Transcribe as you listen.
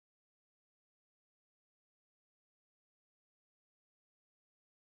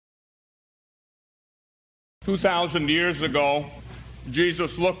2,000 years ago,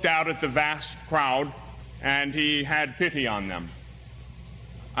 Jesus looked out at the vast crowd and he had pity on them.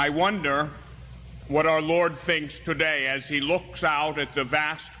 I wonder what our Lord thinks today as he looks out at the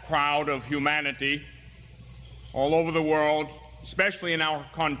vast crowd of humanity all over the world, especially in our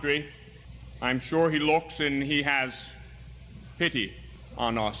country. I'm sure he looks and he has pity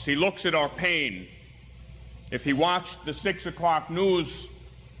on us. He looks at our pain. If he watched the 6 o'clock news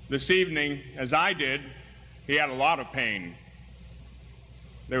this evening, as I did, he had a lot of pain.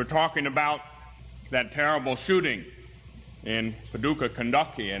 They were talking about that terrible shooting in Paducah,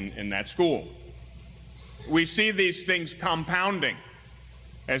 Kentucky, in that school. We see these things compounding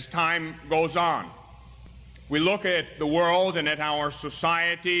as time goes on. We look at the world and at our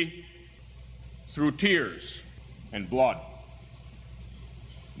society through tears and blood.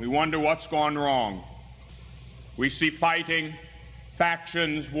 We wonder what's gone wrong. We see fighting,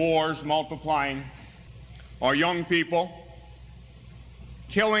 factions, wars multiplying. Our young people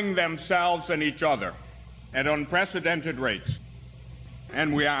killing themselves and each other at unprecedented rates.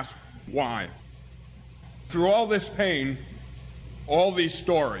 And we ask, why? Through all this pain, all these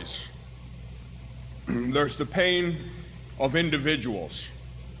stories, there's the pain of individuals,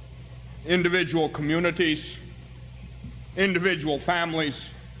 individual communities, individual families,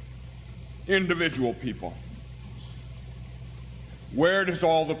 individual people. Where does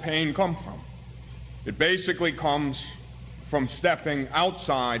all the pain come from? It basically comes from stepping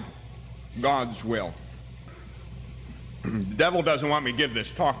outside God's will. The devil doesn't want me to give this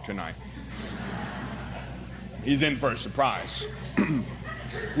talk tonight. He's in for a surprise.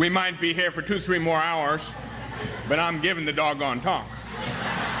 We might be here for 2-3 more hours, but I'm giving the doggone talk. A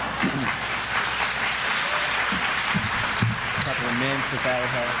couple of minutes if that would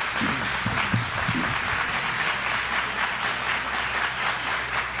help.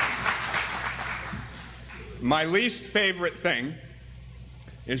 My least favorite thing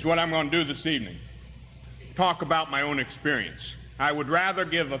is what I'm going to do this evening. Talk about my own experience. I would rather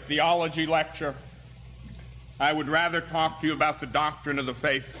give a theology lecture. I would rather talk to you about the doctrine of the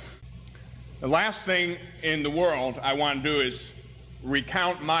faith. The last thing in the world I want to do is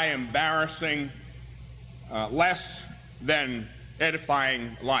recount my embarrassing, less than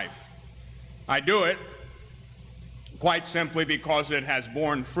edifying life. I do it quite simply because it has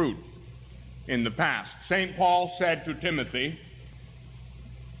borne fruit in the past. St. Paul said to Timothy,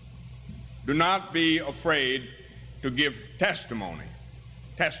 do not be afraid to give testimony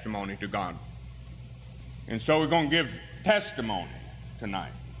to God. And so we're going to give testimony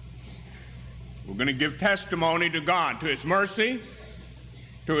tonight. We're going to give testimony to God, to his mercy,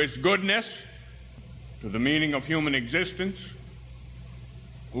 to his goodness, to the meaning of human existence.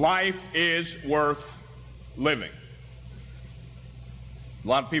 Life is worth living. A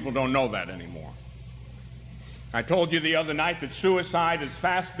lot of people don't know that anymore. I told you the other night that suicide is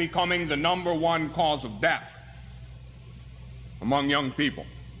fast becoming the #1 cause of death among young people.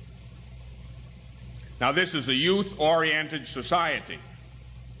 Now, this is a youth-oriented society.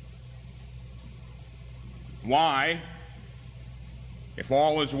 Why, if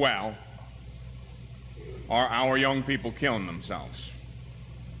all is well, are our young people killing themselves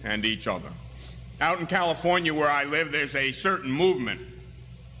and each other? Out in California, where I live, there's a certain movement,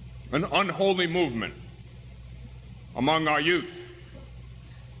 an unholy movement among our youth.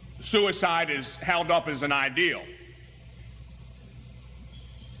 Suicide is held up as an ideal.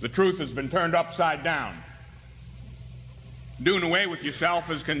 The truth has been turned upside down. Doing away with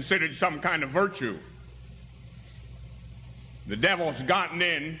yourself is considered some kind of virtue. The devil has gotten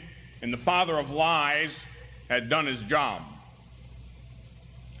in, and the father of lies had done his job.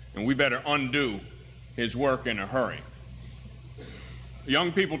 And we better undo his work in a hurry.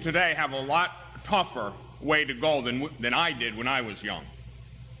 Young people today have a lot tougher way to go than I did when I was young.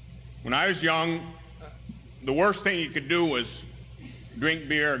 When I was young, the worst thing you could do was drink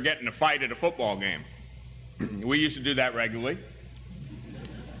beer or get in a fight at a football game. We used to do that regularly.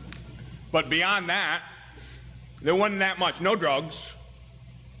 But beyond that, there wasn't that much. No drugs.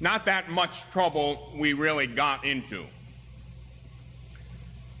 Not that much trouble we really got into.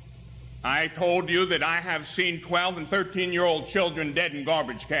 I told you that I have seen 12 and 13-year-old children dead in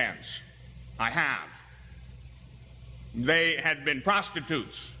garbage cans. I have. They had been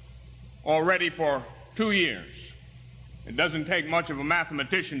prostitutes already for 2 years. It doesn't take much of a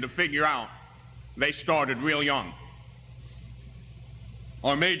mathematician to figure out they started real young.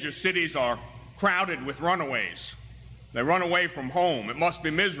 Our major cities are crowded with runaways. They run away from home. It must be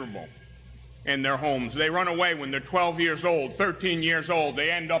miserable in their homes. They run away when they're 12 years old, 13 years old. They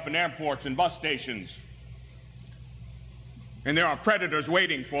end up in airports and bus stations. And there are predators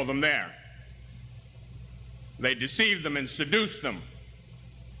waiting for them there. They deceive them and seduce them.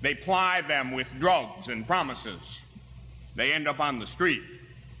 They ply them with drugs and promises. They end up on the street,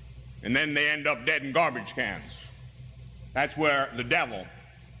 and then they end up dead in garbage cans. That's where the devil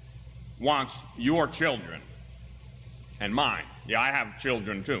wants your children and mine. Yeah, I have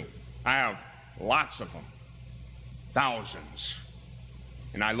children too. I have lots of them, thousands,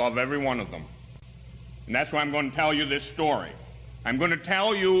 and I love every one of them. And that's why I'm going to tell you this story. I'm going to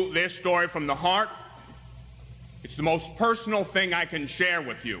tell you this story from the heart. It's the most personal thing I can share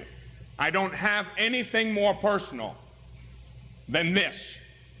with you. I don't have anything more personal than this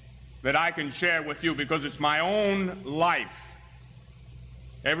that I can share with you, because it's my own life.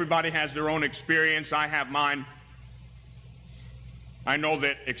 Everybody has their own experience. I have mine. I know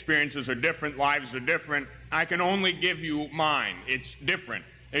that experiences are different, lives are different. I can only give you mine. It's different.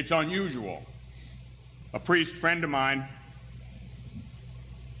 It's unusual. A priest friend of mine,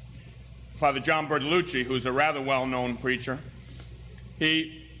 Father John Bertolucci, who's a rather well-known preacher,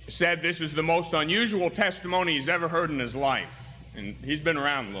 he said this is the most unusual testimony he's ever heard in his life. And he's been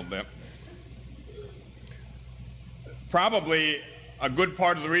around a little bit. Probably a good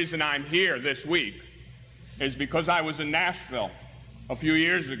part of the reason I'm here this week is because I was in Nashville a few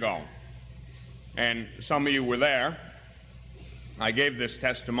years ago, and some of you were there. I gave this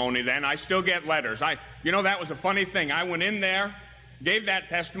testimony then. I still get letters. You know, that was a funny thing. I went in there, gave that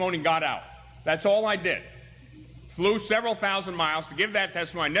testimony, and got out. That's all I did. Flew several thousand miles to give that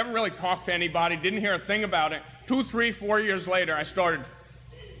testimony. I never really talked to anybody, didn't hear a thing about it. 2, 3, 4 years later, I started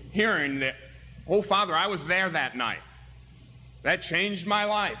hearing that, oh, Father, I was there that night. That changed my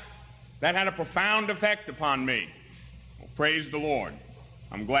life. That had a profound effect upon me. Well, praise the Lord.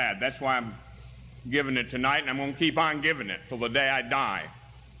 I'm glad. That's why I'm giving it tonight, and I'm going to keep on giving it till the day I die.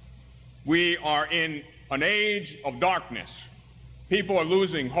 We are in an age of darkness. People are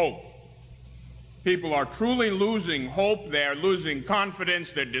losing hope. People are truly losing hope. They're losing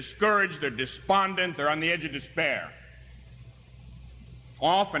confidence. They're discouraged. They're despondent. They're on the edge of despair.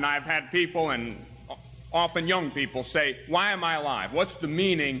 Often I've had people, and often young people, say, why am I alive? What's the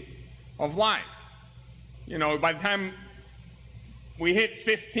meaning of life? You know, by the time we hit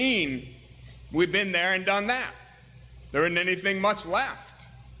 15, we've been there and done that. There isn't anything much left.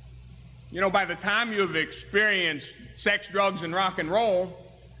 You know, by the time you've experienced sex, drugs, and rock and roll,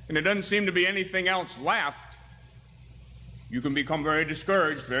 and there doesn't seem to be anything else left, you can become very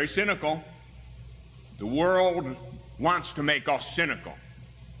discouraged, very cynical. The world wants to make us cynical.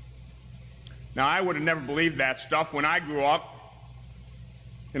 Now, I would have never believed that stuff when I grew up,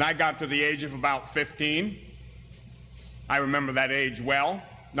 and I got to the age of about 15. I remember that age well.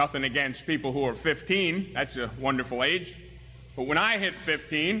 Nothing against people who are 15. That's a wonderful age. But when I hit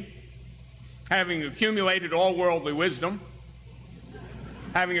 15, having accumulated all worldly wisdom,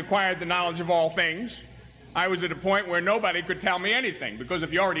 having acquired the knowledge of all things, I was at a point where nobody could tell me anything, because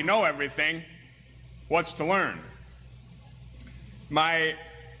if you already know everything, what's to learn? My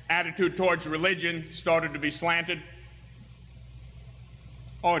attitude towards religion started to be slanted.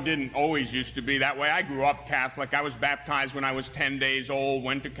 Oh, it didn't always used to be that way. I grew up Catholic. I was baptized when I was 10 days old,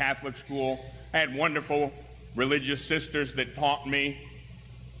 went to Catholic school. I had wonderful religious sisters that taught me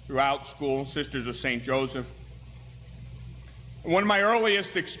throughout school, Sisters of St. Joseph. One of my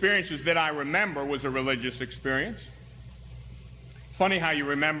earliest experiences that I remember was a religious experience. Funny how you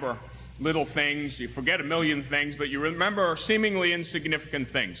remember little things. You forget a million things, but you remember seemingly insignificant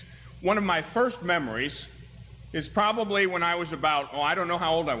things. One of my first memories is probably when I was about, I don't know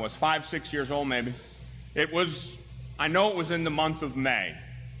how old I was, 5, 6 years old maybe. I know it was in the month of May,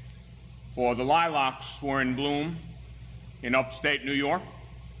 for the lilacs were in bloom in upstate New York.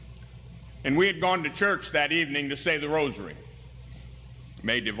 And we had gone to church that evening to say the rosary,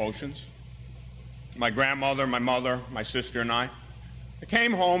 May devotions. My grandmother, my mother, my sister, and I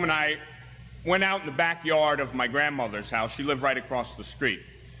came home, and I went out in the backyard of my grandmother's house. She lived right across the street.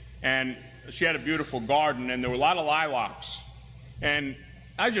 And she had a beautiful garden, and there were a lot of lilacs. And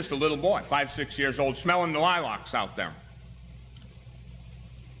I was just a little boy, 5, 6 years old, smelling the lilacs out there.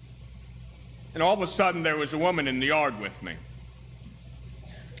 And all of a sudden, there was a woman in the yard with me.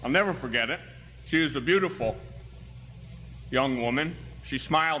 I'll never forget it. She was a beautiful young woman. She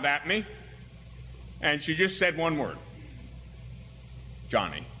smiled at me, and she just said one word,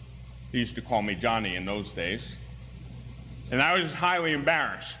 Johnny. He used to call me Johnny in those days. And I was highly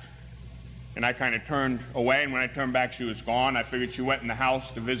embarrassed. And I kind of turned away, and when I turned back, she was gone. I figured she went in the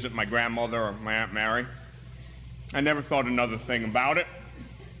house to visit my grandmother or my Aunt Mary. I never thought another thing about it.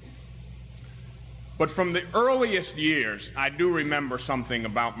 But from the earliest years, I do remember something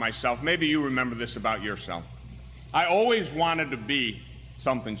about myself. Maybe you remember this about yourself. I always wanted to be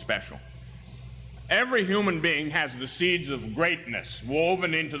something special. Every human being has the seeds of greatness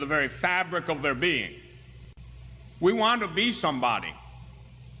woven into the very fabric of their being. We want to be somebody.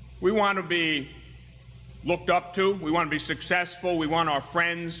 We want to be looked up to. We want to be successful. We want our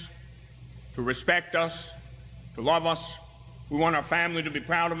friends to respect us, to love us. We want our family to be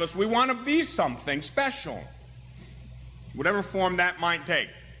proud of us. We want to be something special, whatever form that might take.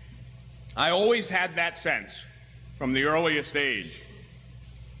 I always had that sense from the earliest age.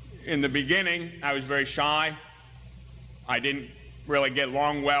 In the beginning, I was very shy. I didn't really get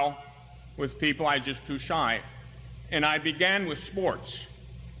along well with people. I was just too shy. And I began with sports.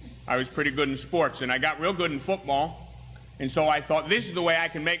 I was pretty good in sports, and I got real good in football. And so I thought, this is the way I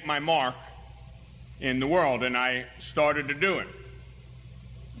can make my mark in the world, and I started to do it.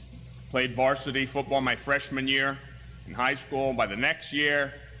 Played varsity football my freshman year in high school. By the next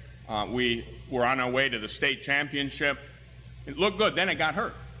year, we were on our way to the state championship. It looked good. Then I got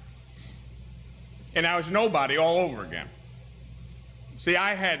hurt. And I was nobody all over again. See,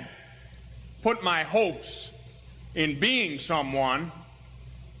 I had put my hopes in being someone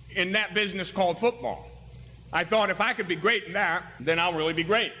in that business called football. I thought if I could be great in that, then I'll really be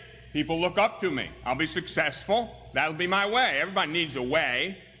great. People look up to me. I'll be successful. That'll be my way. Everybody needs a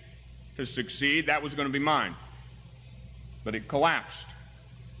way to succeed. That was going to be mine. But it collapsed.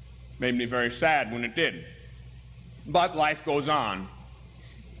 Made me very sad when it did. But life goes on.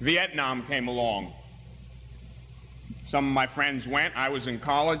 Vietnam came along. Some of my friends went. I was in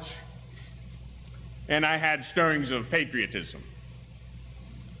college. And I had stirrings of patriotism.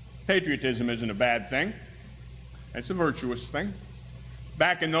 Patriotism isn't a bad thing. It's a virtuous thing.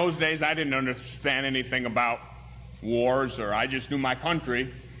 Back in those days, I didn't understand anything about wars, or I just knew my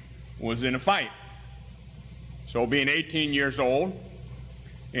country was in a fight. So being 18 years old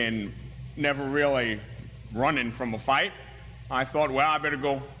and never really running from a fight, I thought, well, I better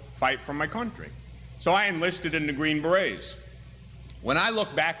go fight for my country. So I enlisted in the Green Berets. When I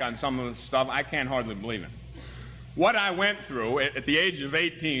look back on some of the stuff, I can't hardly believe it. What I went through at the age of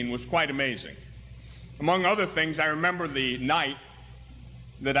 18 was quite amazing. Among other things, I remember the night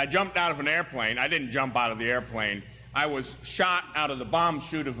that I jumped out of an airplane. I didn't jump out of the airplane. I was shot out of the bomb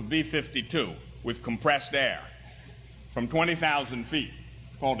chute of a B-52 with compressed air from 20,000 feet,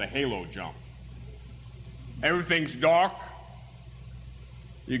 called a halo jump. Everything's dark.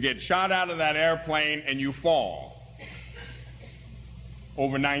 You get shot out of that airplane and you fall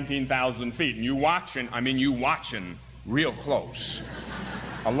over 19,000 feet. And you watching real close,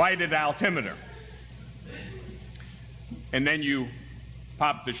 a lighted altimeter. And then you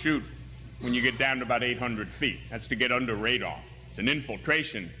pop the chute when you get down to about 800 feet. That's to get under radar. It's an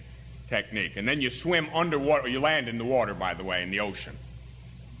infiltration technique. And then you swim underwater. You land in the water, by the way, in the ocean.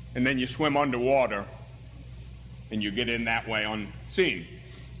 And then you swim underwater, and you get in that way unseen.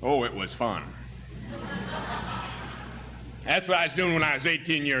 Oh, it was fun. That's what I was doing when I was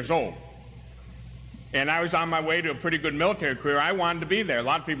 18 years old. And I was on my way to a pretty good military career. I wanted to be there. A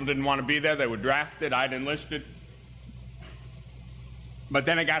lot of people didn't want to be there. They were drafted. I'd enlisted. But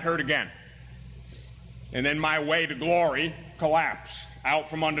then I got hurt again. And then my way to glory collapsed out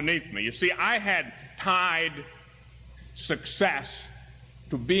from underneath me. You see, I had tied success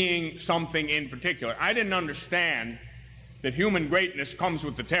to being something in particular. I didn't understand that human greatness comes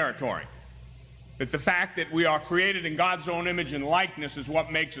with the territory. That the fact that we are created in God's own image and likeness is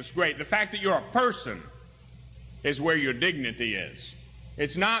what makes us great. The fact that you're a person is where your dignity is.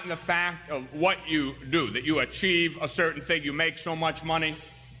 It's not in the fact of what you do, that you achieve a certain thing, you make so much money,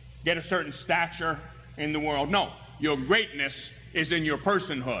 get a certain stature in the world. No, your greatness is in your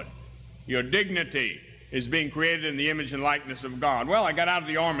personhood. Your dignity is being created in the image and likeness of God. Well, I got out of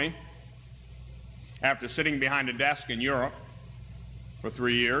the Army after sitting behind a desk in Europe for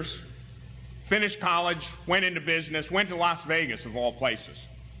 3 years. Finished college, went into business, went to Las Vegas, of all places.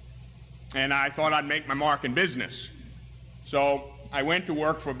 And I thought I'd make my mark in business. So I went to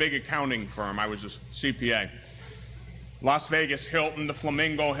work for a big accounting firm. I was a CPA. Las Vegas, Hilton, the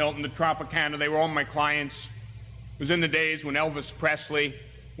Flamingo, Hilton, the Tropicana, they were all my clients. It was in the days when Elvis Presley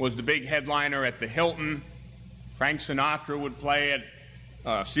was the big headliner at the Hilton. Frank Sinatra would play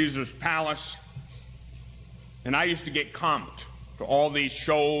at Caesar's Palace. And I used to get comped to all these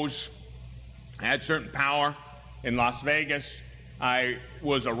shows. I had certain power in Las Vegas. I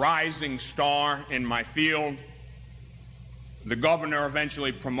was a rising star in my field. The governor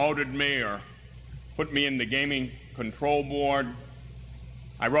eventually promoted me or put me in the gaming control board.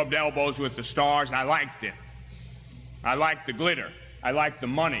 I rubbed elbows with the stars. I liked it. I liked the glitter. I liked the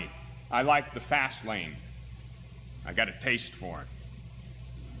money. I liked the fast lane. I got a taste for it.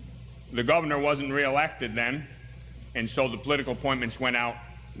 The governor wasn't reelected then, and so the political appointments went out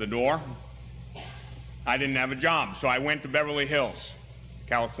the door. I didn't have a job, so I went to Beverly Hills,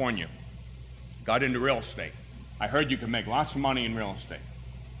 California, got into real estate. I heard you could make lots of money in real estate,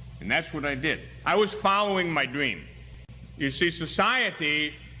 and that's what I did. I was following my dream. You see,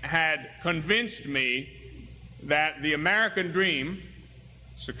 society had convinced me that the American dream,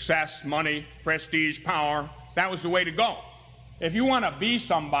 success, money, prestige, power, that was the way to go. If you want to be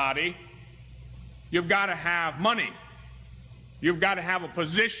somebody, you've got to have money. You've got to have a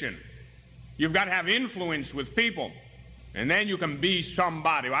position. You've got to have influence with people. And then you can be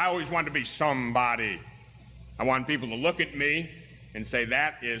somebody. I always wanted to be somebody. I want people to look at me and say,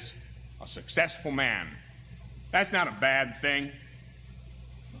 that is a successful man. That's not a bad thing.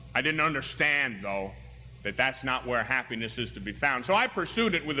 I didn't understand, though, that that's not where happiness is to be found. So I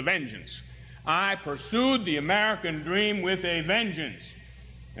pursued it with a vengeance. I pursued the American dream with a vengeance.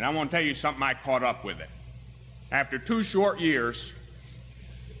 And I want to tell you something, I caught up with it. After 2 short years,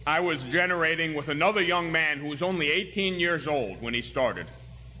 I was generating with another young man who was only 18 years old when he started.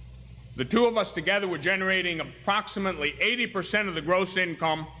 The two of us together were generating approximately 80% of the gross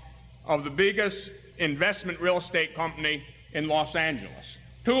income of the biggest investment real estate company in Los Angeles.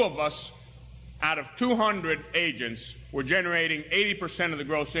 Two of us out of 200 agents were generating 80% of the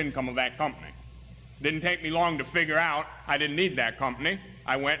gross income of that company. Didn't take me long to figure out I didn't need that company.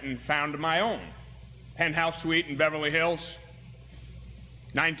 I went and found my own penthouse suite in Beverly Hills.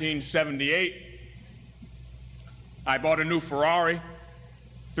 1978, I bought a new Ferrari,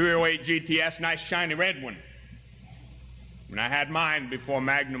 308 GTS, nice shiny red one. And I had mine before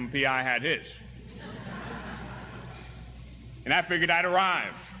Magnum PI had his. And I figured I'd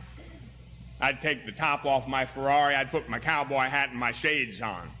arrive. I'd take the top off my Ferrari, I'd put my cowboy hat and my shades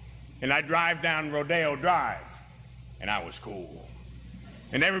on, and I'd drive down Rodeo Drive, and I was cool.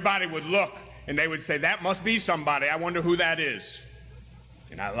 And everybody would look, and they would say, that must be somebody, I wonder who that is.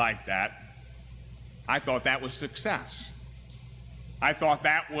 And I liked that. I thought that was success. I thought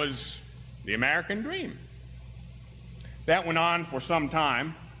that was the American dream. That went on for some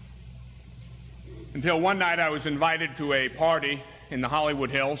time, until one night I was invited to a party in the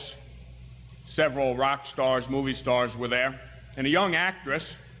Hollywood Hills. Several rock stars, movie stars were there, and a young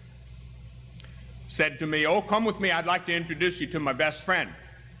actress said to me, oh, come with me, I'd like to introduce you to my best friend.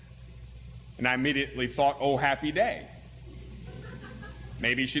 And I immediately thought, oh, happy day.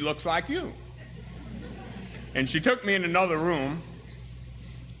 Maybe she looks like you. And she took me in another room,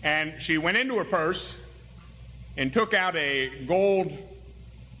 and she went into her purse and took out a gold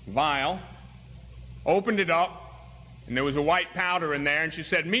vial, opened it up, and there was a white powder in there, and she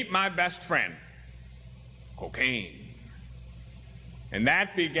said, meet my best friend, cocaine. And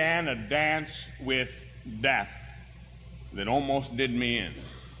that began a dance with death that almost did me in.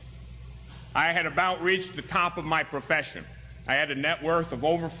 I had about reached the top of my profession. I had a net worth of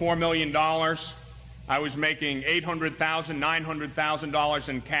over $4 million. I was making $800,000, $900,000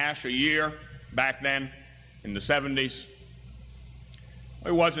 in cash a year back then in the 70s.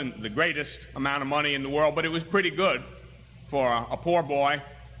 It wasn't the greatest amount of money in the world, but it was pretty good for a poor boy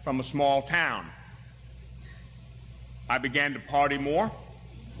from a small town. I began to party more,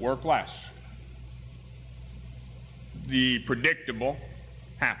 work less. The predictable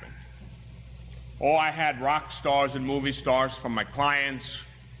happened. Oh, I had rock stars and movie stars from my clients.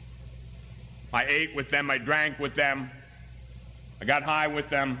 I ate with them, I drank with them, I got high with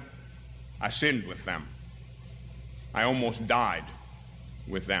them, I sinned with them. I almost died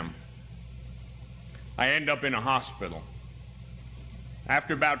with them. I ended up in a hospital.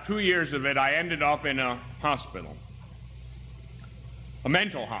 After about 2 years of it, I ended up in a hospital, a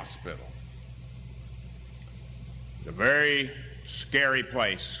mental hospital. A very scary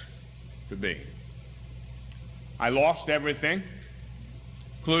place to be. I lost everything,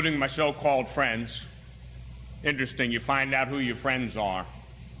 including my so-called friends. Interesting, you find out who your friends are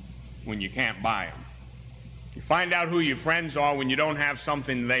when you can't buy them. You find out who your friends are when you don't have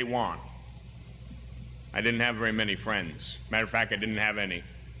something they want. I didn't have very many friends. Matter of fact, I didn't have any.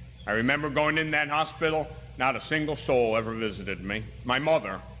 I remember going in that hospital, not a single soul ever visited me. My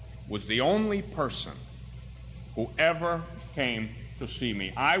mother was the only person who ever came to see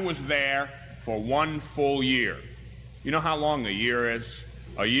me. I was there for 1 full year. You know how long a year is?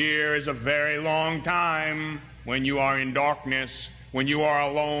 A year is a very long time when you are in darkness, when you are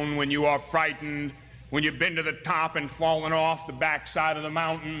alone, when you are frightened, when you've been to the top and fallen off the backside of the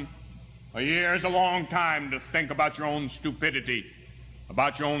mountain. A year is a long time to think about your own stupidity,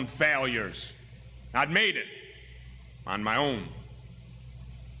 about your own failures. I'd made it on my own,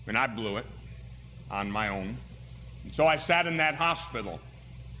 and I blew it on my own. And so I sat in that hospital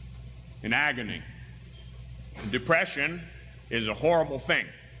in agony. Depression is a horrible thing.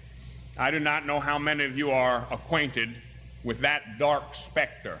 I do not know how many of you are acquainted with that dark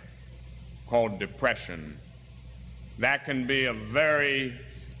specter called depression. That can be a very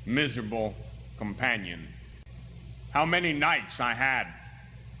miserable companion. How many nights I had,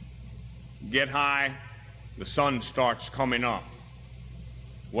 get high, the sun starts coming up.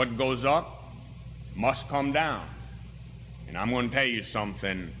 What goes up must come down. And I'm going to tell you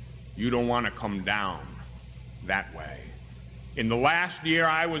something, you don't want to come down that way. In the last year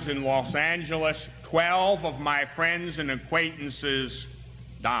I was in Los Angeles, 12 of my friends and acquaintances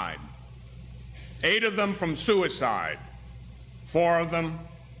died. 8 of them from suicide, 4 of them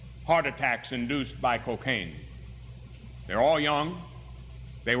heart attacks induced by cocaine. They're all young,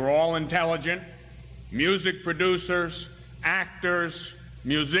 they were all intelligent, music producers, actors,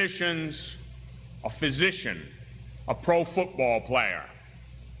 musicians, a physician, a pro football player,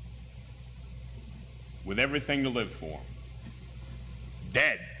 with everything to live for.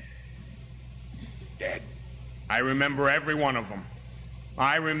 Dead. Dead. I remember every one of them.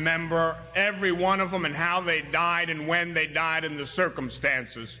 I remember every one of them and how they died and when they died and the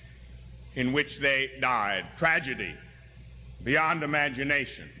circumstances in which they died. Tragedy beyond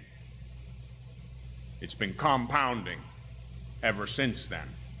imagination. It's been compounding ever since then.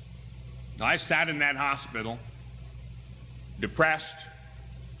 I sat in that hospital, depressed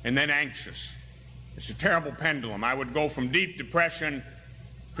and then anxious. It's a terrible pendulum. I would go from deep depression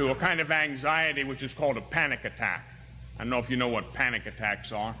to a kind of anxiety which is called a panic attack. I don't know if you know what panic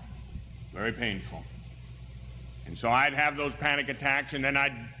attacks are. Very painful. And so I'd have those panic attacks and then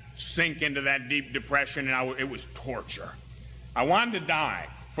I'd sink into that deep depression and it was torture. I wanted to die.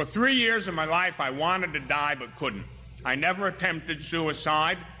 For 3 years of my life I wanted to die but couldn't. I never attempted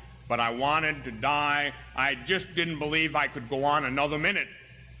suicide, but I wanted to die. I just didn't believe I could go on another minute.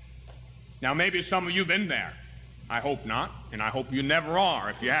 Now maybe some of you have been there. I hope not, and I hope you never are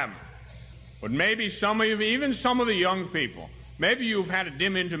if you haven't. But maybe some of you, even some of the young people, maybe you've had a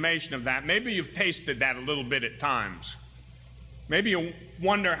dim intimation of that. Maybe you've tasted that a little bit at times. Maybe you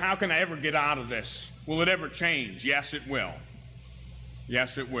wonder, how can I ever get out of this? Will it ever change? Yes, it will.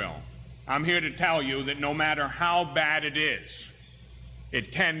 Yes, it will. I'm here to tell you that no matter how bad it is,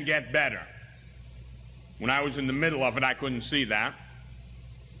 it can get better. When I was in the middle of it, I couldn't see that.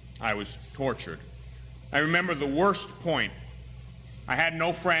 I was tortured. I remember the worst point. I had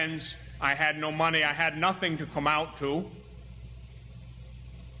no friends. I had no money. I had nothing to come out to.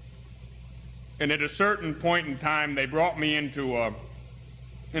 And at a certain point in time, they brought me into an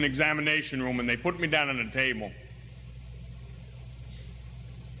examination room and they put me down on a table.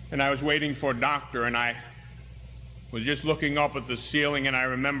 And I was waiting for a doctor and I was just looking up at the ceiling and I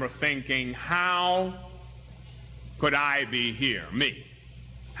remember thinking, how could I be here? Me.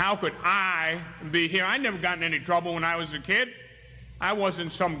 How could I be here? I never got in any trouble when I was a kid. I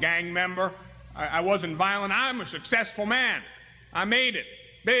wasn't some gang member. I wasn't violent. I'm a successful man. I made it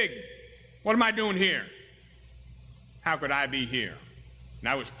big. What am I doing here? How could I be here? And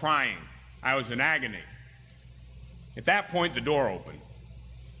I was crying. I was in agony. At that point, the door opened.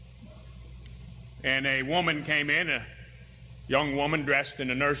 And a woman came in, a young woman dressed in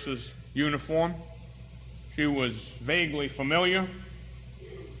a nurse's uniform. She was vaguely familiar.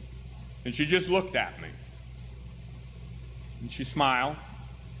 And she just looked at me. And she smiled.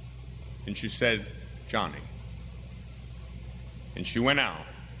 And she said, "Johnny." And she went out.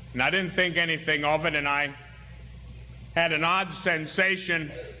 And I didn't think anything of it, and I had an odd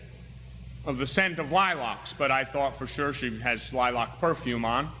sensation of the scent of lilacs, but I thought for sure she has lilac perfume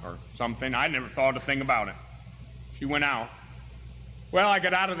on or something. I never thought a thing about it. She went out. Well, I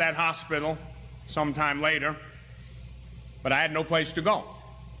got out of that hospital sometime later, but I had no place to go.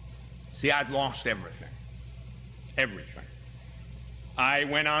 See, I'd lost everything. Everything. I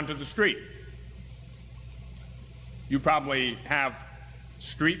went onto the street. You probably have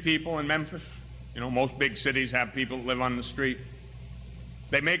street people in Memphis. You know, most big cities have people that live on the street.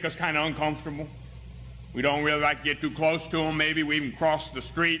 They make us kind of uncomfortable. We don't really like to get too close to them. Maybe we even cross the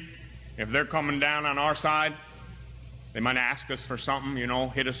street. If they're coming down on our side, they might ask us for something, you know,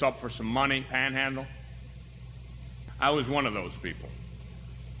 hit us up for some money, panhandle. I was one of those people.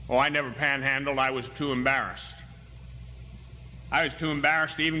 Oh, I never panhandled. I was too embarrassed. I was too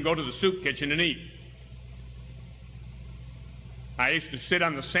embarrassed to even go to the soup kitchen and eat. I used to sit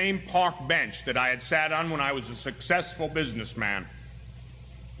on the same park bench that I had sat on when I was a successful businessman.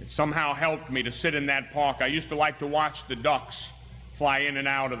 It somehow helped me to sit in that park. I used to like to watch the ducks fly in and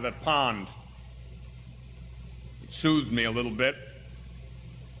out of the pond. It soothed me a little bit.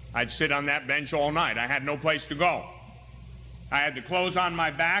 I'd sit on that bench all night. I had no place to go. I had the clothes on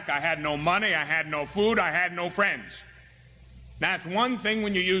my back. I had no money. I had no food. I had no friends. That's one thing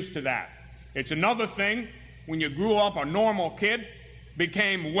when you're used to that. It's another thing when you grew up a normal kid,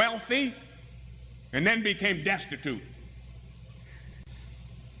 became wealthy, and then became destitute.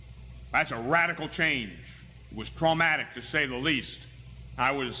 That's a radical change. It was traumatic, to say the least.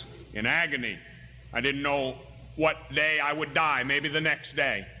 I was in agony. I didn't know what day I would die, maybe the next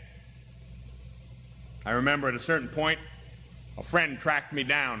day. I remember at a certain point, a friend tracked me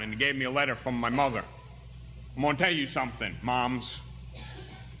down and gave me a letter from my mother. I'm going to tell you something, moms,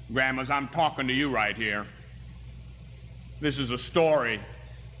 grandmas, I'm talking to you right here. This is a story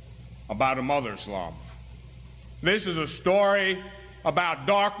about a mother's love. This is a story about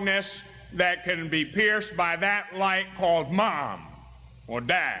darkness that can be pierced by that light called mom or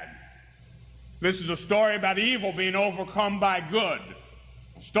dad. This is a story about evil being overcome by good.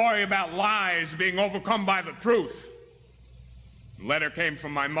 A story about lies being overcome by the truth. The letter came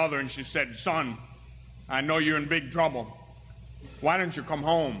from my mother, and she said, son, I know you're in big trouble. Why don't you come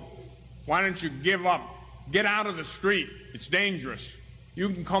home? Why don't you give up? Get out of the street. It's dangerous. You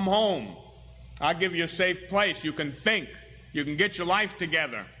can come home. I'll give you a safe place. You can think. You can get your life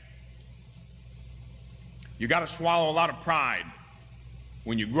together. You got to swallow a lot of pride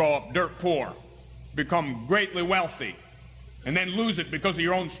when you grow up dirt poor, become greatly wealthy, and then lose it because of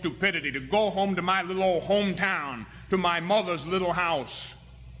your own stupidity, to go home to my little old hometown, to my mother's little house.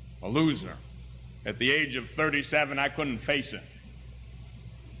 A loser. At the age of 37, I couldn't face it.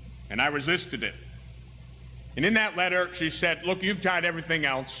 And I resisted it. And in that letter, she said, look, you've tried everything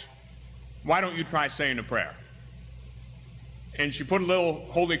else. Why don't you try saying a prayer? And she put a little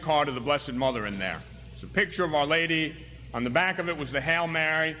holy card of the Blessed Mother in there. It's a picture of Our Lady. On the back of it was the Hail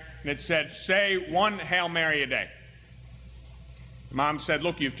Mary, and it said, say one Hail Mary a day. Mom said,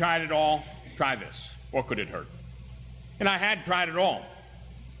 look, you've tried it all. Try this. What could it hurt? And I had tried it all.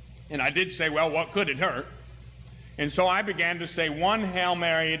 And I did say, well, what could it hurt? And so I began to say one Hail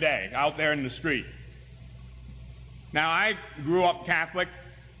Mary a day out there in the street. Now, I grew up Catholic.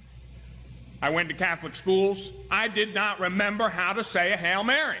 I went to Catholic schools. I did not remember how to say a Hail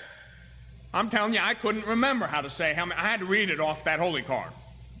Mary. I'm telling you, I couldn't remember how to say Hail Mary. I had to read it off that holy card.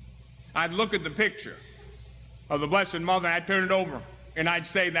 I'd look at the picture of the Blessed Mother, and I'd turn it over, and I'd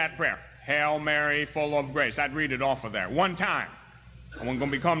say that prayer. Hail Mary, full of grace. I'd read it off of there one time. I wasn't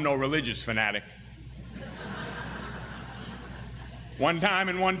going to become no religious fanatic. One time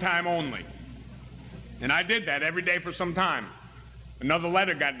and one time only. And I did that every day for some time. Another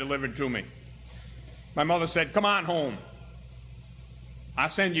letter got delivered to me. My mother said, come on home. I'll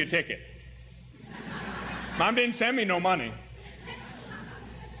send you a ticket. Mom didn't send me no money.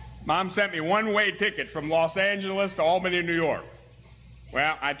 Mom sent me one-way ticket from Los Angeles to Albany, New York.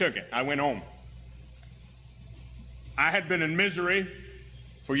 Well, I took it. I went home. I had been in misery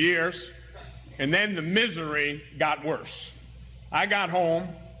for years, and then the misery got worse. I got home,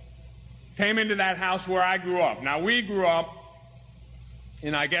 came into that house where I grew up. Now, we grew up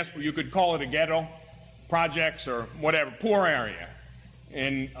in, I guess you could call it a ghetto, projects or whatever, poor area,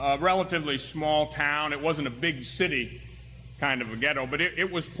 in a relatively small town. It wasn't a big city kind of a ghetto, but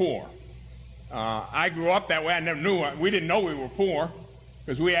it was poor. I grew up that way. I never knew. We didn't know we were poor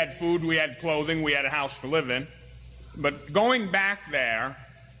because we had food, we had clothing, we had a house to live in. But going back there,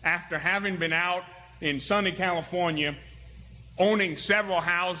 after having been out in sunny California, owning several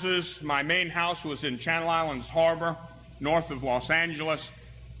houses, my main house was in Channel Islands Harbor, north of Los Angeles,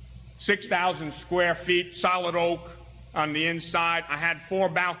 6,000 square feet, solid oak on the inside. I had 4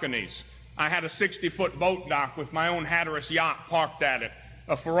 balconies. I had a 60-foot boat dock with my own Hatteras yacht parked at it,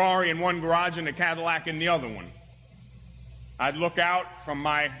 a Ferrari in one garage and a Cadillac in the other one. I'd look out from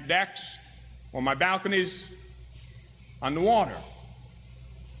my decks or my balconies on the water.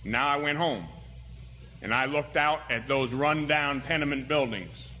 Now I went home, and I looked out at those run-down tenement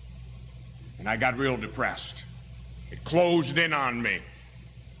buildings, and I got real depressed. It closed in on me.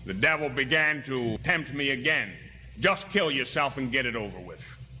 The devil began to tempt me again. Just kill yourself and get it over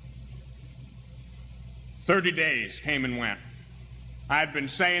with. 30 days came and went. I had been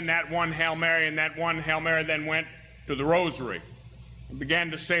saying that one Hail Mary, and that one Hail Mary then went to the rosary. I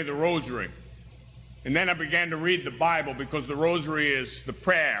began to say the rosary. And then I began to read the Bible, because the rosary is the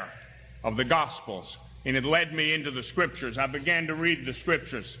prayer of the Gospels, and it led me into the Scriptures. I began to read the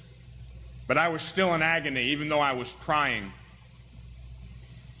Scriptures, but I was still in agony, even though I was trying.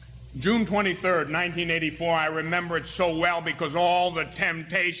 June 23rd, 1984, I remember it so well because all the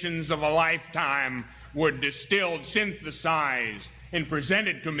temptations of a lifetime were distilled, synthesized, and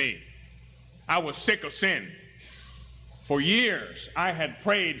presented to me. I was sick of sin. For years, I had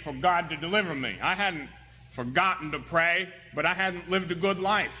prayed for God to deliver me. I hadn't forgotten to pray, but I hadn't lived a good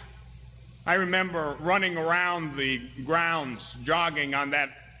life. I remember running around the grounds, jogging on that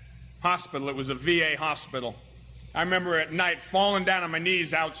hospital. It was a VA hospital. I remember at night falling down on my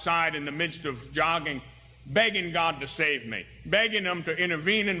knees outside in the midst of jogging, begging God to save me, begging Him to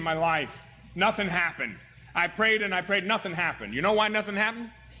intervene in my life. Nothing happened. I prayed and I prayed. Nothing happened. You know why nothing happened?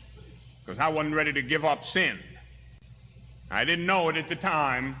 Because I wasn't ready to give up sin. I didn't know it at the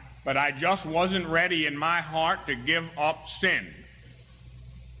time, but I just wasn't ready in my heart to give up sin.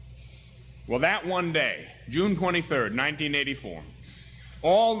 Well, that one day, June 23rd, 1984,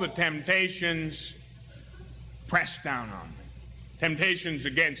 all the temptations pressed down on me. Temptations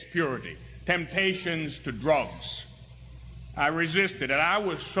against purity, temptations to drugs. I resisted it. I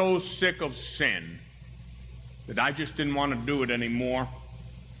was so sick of sin that I just didn't want to do it anymore.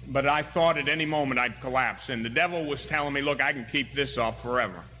 But I thought at any moment I'd collapse. And the devil was telling me, look, I can keep this up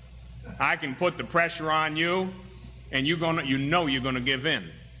forever. I can put the pressure on you, and you know you're going to give in.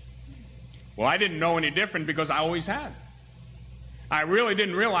 Well, I didn't know any different because I always had. I really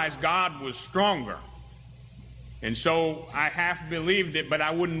didn't realize God was stronger. And so I half believed it, but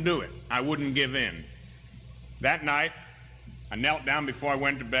I wouldn't do it. I wouldn't give in. That night, I knelt down before I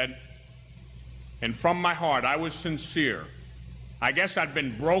went to bed, and from my heart, I was sincere. I guess I'd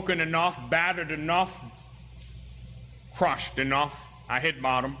been broken enough, battered enough, crushed enough. I hit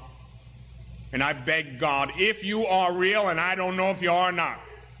bottom, and I begged God, if you are real, and I don't know if you are or not,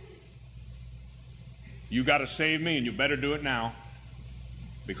 you got to save me, and you better do it now,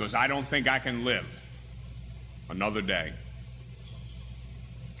 because I don't think I can live another day.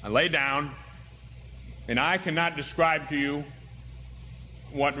 I lay down, and I cannot describe to you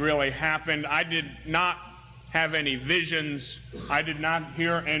what really happened. I did not have any visions. I did not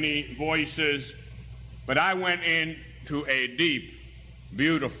hear any voices, but I went into a deep,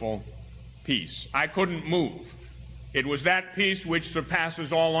 beautiful peace. I couldn't move. It was that peace which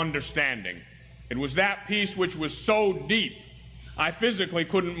surpasses all understanding. It was that peace which was so deep, I physically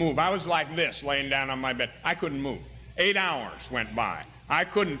couldn't move. I was like this, laying down on my bed. I couldn't move. 8 hours went by. I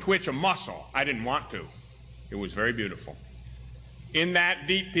couldn't twitch a muscle. I didn't want to. It was very beautiful. In that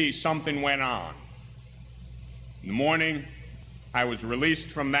deep peace, something went on. In the morning, I was released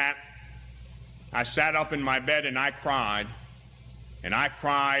from that. I sat up in my bed and I cried. And I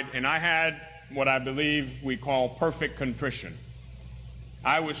cried, and I had what I believe we call perfect contrition.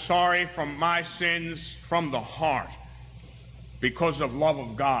 I was sorry for my sins from the heart because of love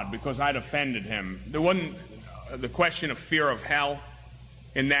of God, because I'd offended Him. There wasn't the question of fear of hell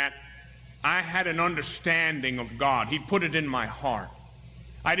in that. I had an understanding of God. He put it in my heart.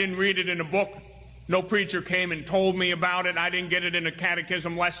 I didn't read it in a book. No preacher came and told me about it. I didn't get it in a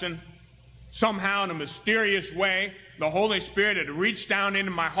catechism lesson. Somehow, in a mysterious way, the Holy Spirit had reached down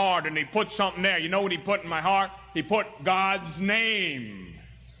into my heart and He put something there. You know what He put in my heart? He put God's name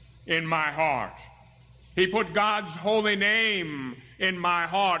in my heart. He put God's holy name in my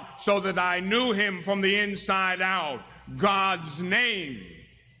heart so that I knew Him from the inside out. God's name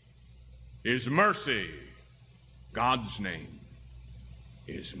is mercy. God's name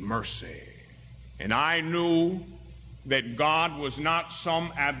is mercy. And I knew that God was not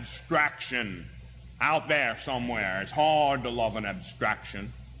some abstraction out there somewhere. It's hard to love an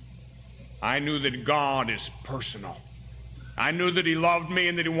abstraction. I knew that God is personal. I knew that He loved me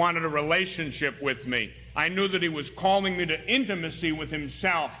and that He wanted a relationship with me. I knew that He was calling me to intimacy with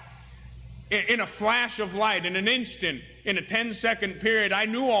Himself. In a flash of light, in an instant, in a 10-second period, I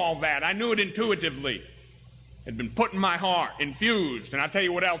knew all that. I knew it intuitively. It had been put in my heart, infused. And I'll tell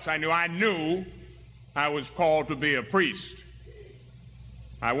you what else I knew. I knew I was called to be a priest.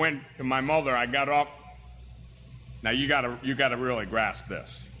 I went to my mother. I got up. Now you got to really grasp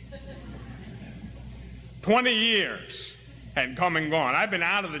this. 20 years had come and gone. I've been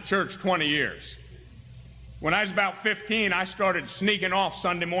out of the church 20 years. When I was about 15, I started sneaking off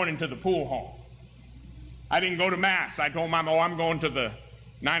Sunday morning to the pool hall. I didn't go to Mass. I told Mom, I'm going to the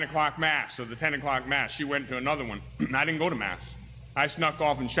 9 o'clock Mass or the 10 o'clock Mass. She went to another one. I didn't go to Mass. I snuck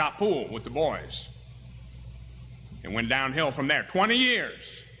off and shot pool with the boys and went downhill from there. 20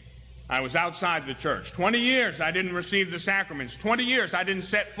 years I was outside the church. 20 years I didn't receive the sacraments. 20 years I didn't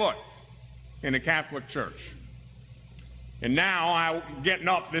set foot in a Catholic church. And now I'm getting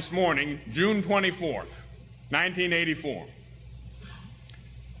up this morning, June 24th, 1984.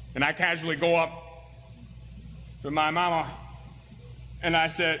 And I casually go up to my mama and I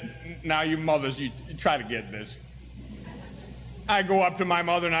said, now you mothers, you try to get this. I go up to my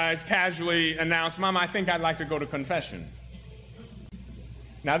mother and I casually announce, Mama, I think I'd like to go to confession.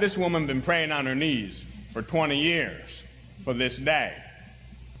 Now this woman been praying on her knees for 20 years for this day.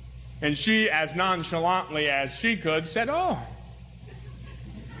 And she, as nonchalantly as she could, said, oh,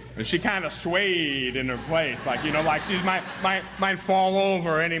 And she kind of swayed in her place, like, you know, like she might fall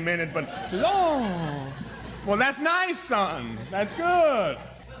over any minute, but, oh, well, that's nice, son. That's good.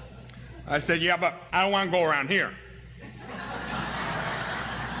 I said, yeah, but I don't want to go around here.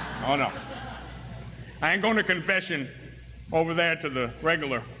 Oh, no. I ain't going to confession over there to the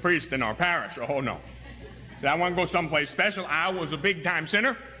regular priest in our parish. Oh, no. I want to go someplace special. I was a big-time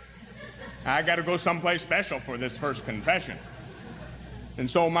sinner. I got to go someplace special for this first confession. And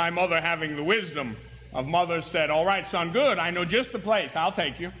so my mother, having the wisdom of mothers, said, all right, son, good. I know just the place. I'll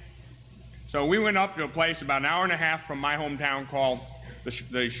take you. So we went up to a place about an hour and a half from my hometown called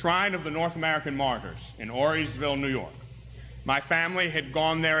the Shrine of the North American Martyrs in Orisville, New York. My family had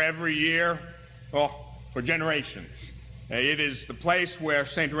gone there every year, for generations. It is the place where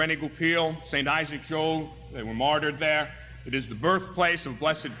St. René Goupil, St. Isaac Job, they were martyred there. It is the birthplace of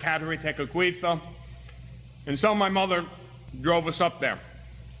Blessed Catherine Tekakwitha. And so my mother drove us up there.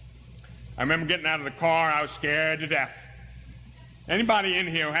 I remember getting out of the car. I was scared to death. Anybody in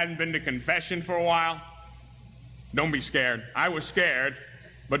here who hadn't been to confession for a while? Don't be scared. I was scared,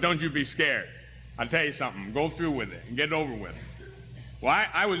 but don't you be scared. I'll tell you something. Go through with it and get it over with. Well,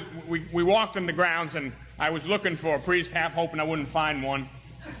 we walked in the grounds, and I was looking for a priest, half hoping I wouldn't find one.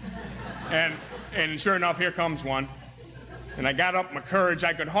 And sure enough, here comes one. And I got up my courage.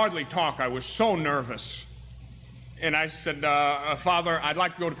 I could hardly talk. I was so nervous. And I said, Father, I'd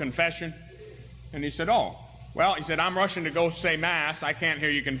like to go to confession. And he said, oh. Well, he said, I'm rushing to go say Mass. I can't hear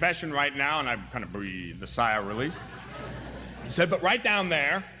your confession right now. And I kind of breathed a sigh of relief. He said, but right down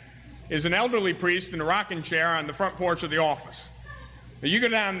there is an elderly priest in a rocking chair on the front porch of the office. Now, you go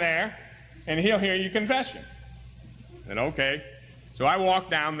down there, and he'll hear your confession. I said, okay. So I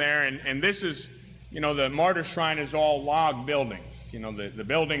walked down there, and this is, you know, the martyr shrine is all log buildings. You know, the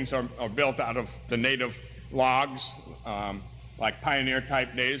buildings are built out of the native logs, like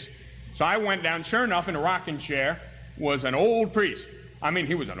pioneer-type days. So I went down. Sure enough, in a rocking chair was an old priest. I mean,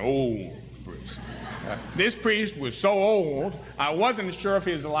 he was an old priest. This priest was so old, I wasn't sure if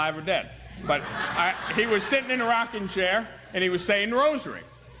he was alive or dead. But he was sitting in a rocking chair, and he was saying the rosary.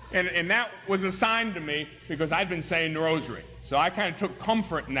 And that was a sign to me because I'd been saying the rosary. So I kind of took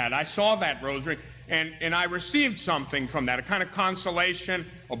comfort in that. I saw that rosary, and I received something from that, a kind of consolation,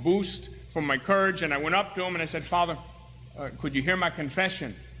 a boost from my courage. And I went up to him, and I said, Father, could you hear my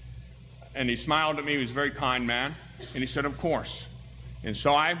confession? And he smiled at me. He was a very kind man. And he said, of course. And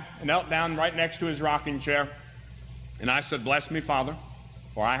so I knelt down right next to his rocking chair, and I said, bless me, Father,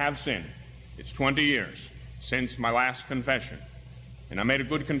 for I have sinned. It's 20 years since my last confession. And I made a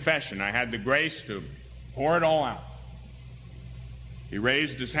good confession. I had the grace to pour it all out. He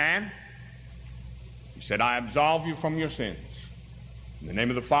raised his hand. He said, I absolve you from your sins. In the name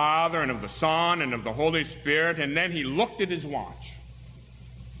of the Father, and of the Son, and of the Holy Spirit. And then he looked at his watch.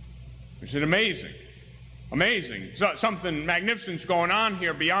 He said, amazing. Amazing. So, something magnificent's going on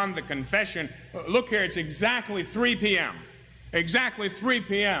here beyond the confession. Look here, it's exactly 3 p.m. Exactly 3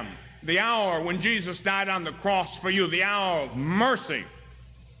 p.m. The hour when Jesus died on the cross for you, the hour of mercy.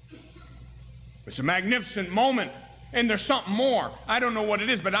 It's a magnificent moment. And there's something more. I don't know what it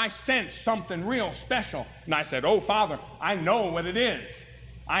is, but I sense something real special. And I said, oh, Father, I know what it is.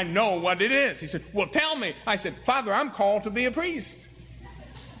 I know what it is. He said, well, tell me. I said, Father, I'm called to be a priest.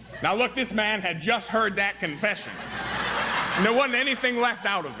 Now, look, this man had just heard that confession. And there wasn't anything left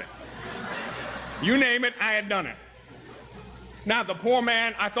out of it. You name it, I had done it. Now, the poor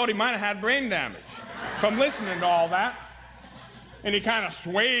man, I thought he might have had brain damage from listening to all that. And he kind of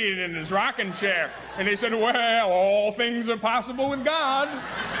swayed in his rocking chair. And he said, well, all things are possible with God.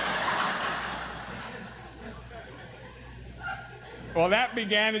 Well, that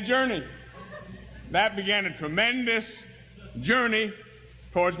began a journey. That began a tremendous journey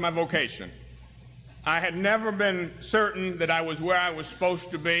towards my vocation. I had never been certain that I was where I was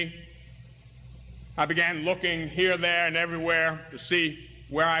supposed to be. I began looking here, there, and everywhere to see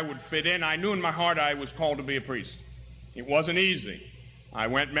where I would fit in. I knew in my heart I was called to be a priest. It wasn't easy. I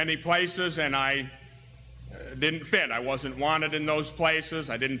went many places, and I didn't fit. I wasn't wanted in those places.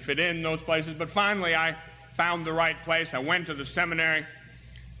 I didn't fit in those places. But finally, I found the right place. I went to the seminary.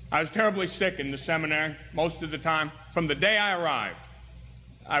 I was terribly sick in the seminary most of the time. From the day I arrived,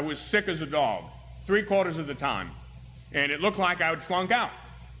 I was sick as a dog, 3/4 of the time. And it looked like I would flunk out.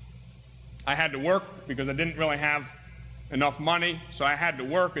 I had to work because I didn't really have enough money, so I had to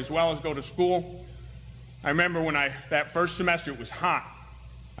work as well as go to school. I remember when that first semester, it was hot.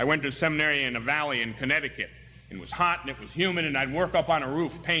 I went to a seminary in a valley in Connecticut. It was hot and it was humid, and I'd work up on a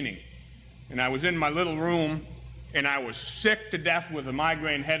roof painting. And I was in my little room, and I was sick to death with a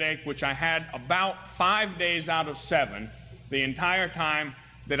migraine headache, which I had about 5 days out of 7, the entire time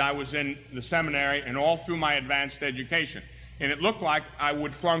that I was in the seminary and all through my advanced education. And it looked like I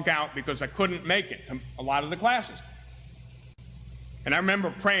would flunk out because I couldn't make it to a lot of the classes. And I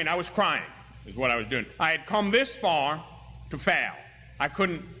remember praying, I was crying, is what I was doing. I had come this far to fail. I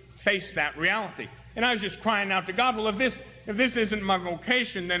couldn't face that reality. And I was just crying out to God, well, if this isn't my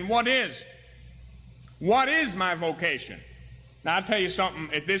vocation, then what is? What is my vocation? Now, I'll tell you something,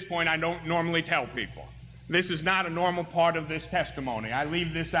 at this point, I don't normally tell people. This is not a normal part of this testimony. I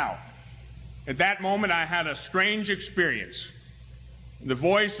leave this out. At that moment, I had a strange experience. The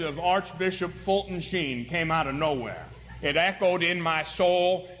voice of Archbishop Fulton Sheen came out of nowhere. It echoed in my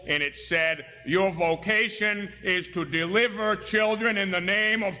soul, and it said, your vocation is to deliver children in the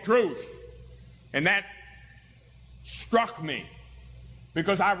name of truth. And that struck me,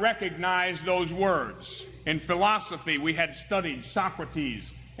 because I recognized those words. In philosophy, we had studied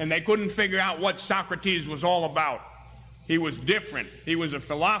Socrates, and they couldn't figure out what Socrates was all about. He was different. He was a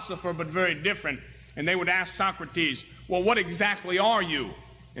philosopher, but very different. And they would ask Socrates, well, what exactly are you?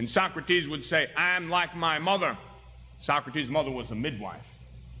 And Socrates would say, I'm like my mother. Socrates' mother was a midwife.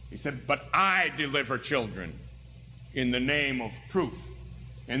 He said, but I deliver children in the name of truth.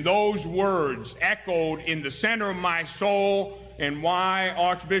 And those words echoed in the center of my soul. And why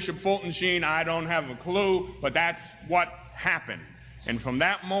Archbishop Fulton Sheen, I don't have a clue, but that's what happened. And from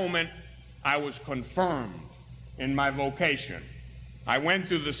that moment, I was confirmed in my vocation. I went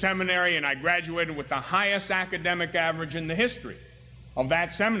through the seminary and I graduated with the highest academic average in the history of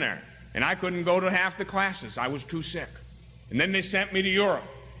that seminary. And I couldn't go to half the classes. I was too sick. And then they sent me to Europe.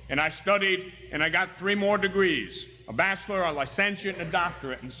 And I studied and I got 3 more degrees, a bachelor, a licentiate, and a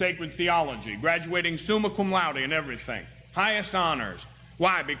doctorate in sacred theology, graduating summa cum laude and everything. Highest honors.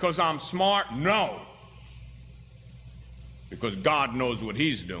 Why? Because I'm smart? No. Because God knows what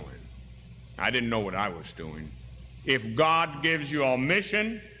he's doing. I didn't know what I was doing. If God gives you a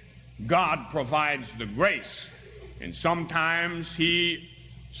mission, God provides the grace. And sometimes he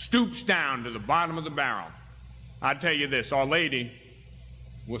stoops down to the bottom of the barrel. I tell you this, Our Lady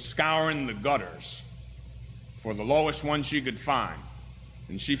was scouring the gutters for the lowest one she could find.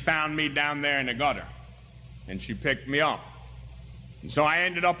 And she found me down there in the gutter. And she picked me up. And so I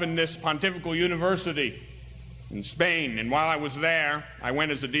ended up in this pontifical university in Spain. And while I was there, I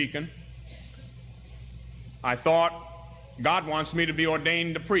went as a deacon. I thought, God wants me to be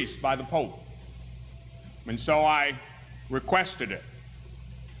ordained a priest by the Pope. And so I requested it.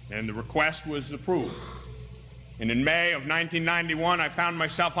 And the request was approved. And in May of 1991, I found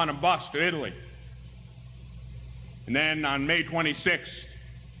myself on a bus to Italy. And then on May 26th,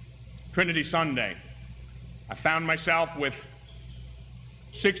 Trinity Sunday, I found myself with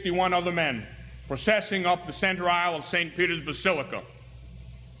 61 other men processing up the center aisle of St. Peter's Basilica.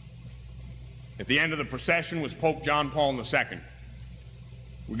 At the end of the procession was Pope John Paul II.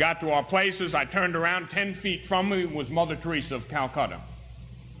 We got to our places. I turned around. 10 feet from me was Mother Teresa of Calcutta.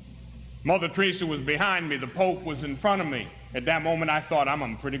 Mother Teresa was behind me. The Pope was in front of me. At that moment, I thought, I'm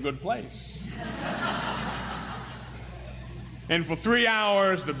in a pretty good place. And for 3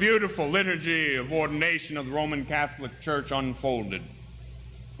 hours, the beautiful liturgy of ordination of the Roman Catholic Church unfolded.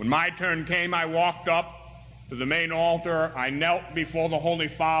 When my turn came, I walked up to the main altar. I knelt before the Holy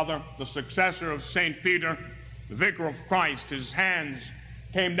Father, the successor of St. Peter, the vicar of Christ. His hands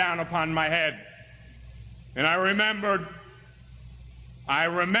came down upon my head. And I remembered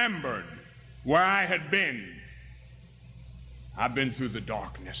where I had been. I've been through the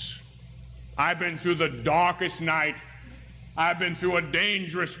darkness. I've been through the darkest night. I've been through a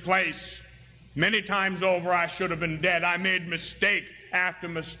dangerous place. Many times over, I should have been dead. I made mistake after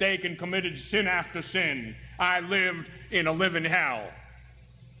mistake and committed sin after sin. I lived in a living hell.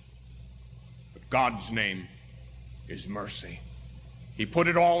 But God's name is mercy. He put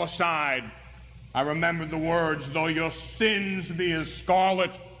it all aside. I remember the words, though your sins be as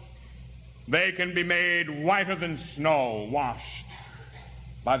scarlet, they can be made whiter than snow, washed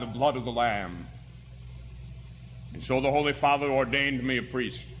by the blood of the Lamb. And so the Holy Father ordained me a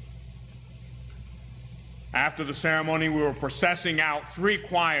priest. After the ceremony, we were processing out, 3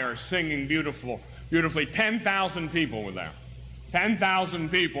 choirs singing beautifully. 10,000 people were there. 10,000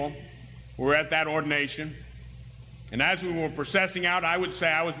 people were at that ordination. And as we were processing out, I would say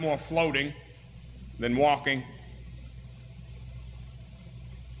I was more floating than walking.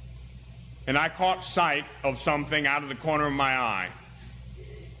 And I caught sight of something out of the corner of my eye.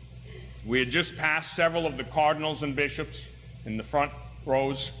 We had just passed several of the cardinals and bishops in the front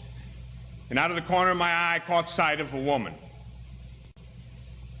rows. And out of the corner of my eye, I caught sight of a woman.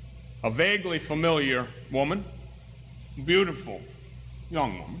 A vaguely familiar woman, beautiful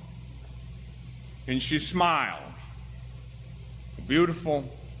young woman. And she smiled. a beautiful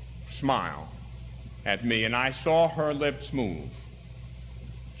smile at me, and I saw her lips move.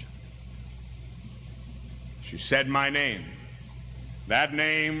 She said my name, that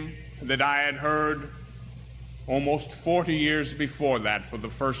name that I had heard almost 40 years before that for the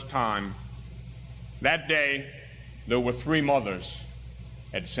first time. That day, there were 3 mothers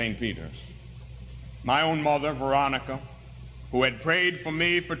at St. Peter's. My own mother, Veronica, who had prayed for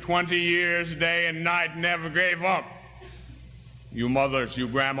me for 20 years, day and night, never gave up. You mothers, you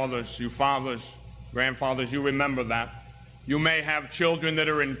grandmothers, you fathers, grandfathers, you remember that. You may have children that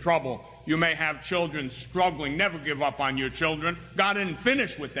are in trouble. You may have children struggling. Never give up on your children. God isn't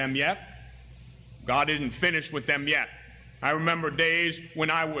finished with them yet. God isn't finished with them yet. I remember days when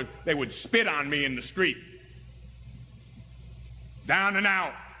they would spit on me in the street. Down and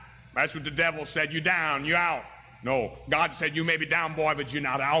out. That's what the devil said. You down, you out. No, God said, you may be down, boy, but you're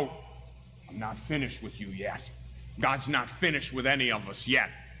not out. I'm not finished with you yet. God's not finished with any of us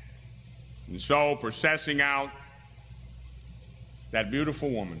yet. And so, processing out that beautiful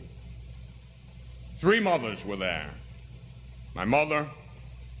woman, 3 mothers were there. My mother,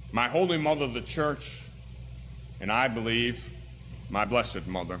 my Holy Mother, the Church, and I believe my Blessed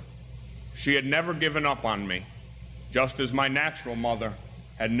Mother. She had never given up on me, just as my natural mother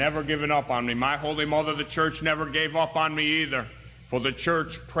had never given up on me. My Holy Mother, the Church, never gave up on me either, for the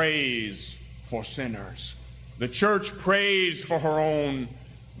Church prays for sinners. The Church prays for her own.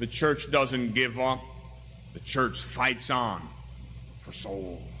 The Church doesn't give up. The Church fights on for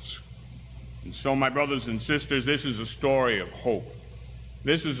souls. And so, my brothers and sisters, this is a story of hope.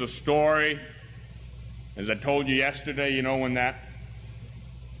 This is a story, as I told you yesterday, you know, when that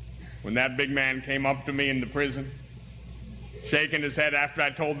big man came up to me in the prison, shaking his head after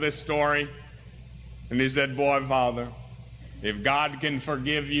I told this story, and he said, boy, Father, if God can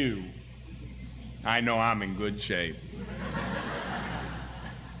forgive you, I know I'm in good shape.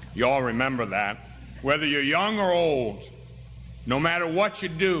 You all remember that. Whether you're young or old, no matter what you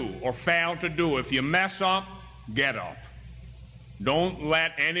do or fail to do, if you mess up, get up. Don't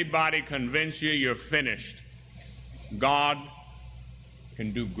let anybody convince you you're finished. God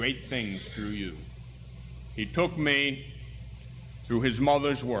can do great things through you. He took me through his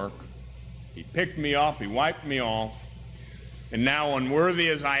mother's work. He picked me up, he wiped me off, and now, unworthy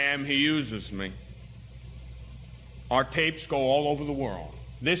as I am, he uses me. Our tapes go all over the world.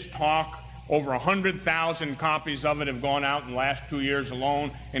 This talk, over 100,000 copies of it have gone out in the last 2 years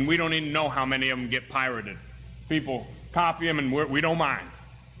alone, and we don't even know how many of them get pirated. People copy them, and we don't mind.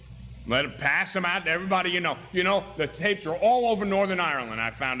 Let it pass them out to everybody you know. You know, the tapes are all over Northern Ireland,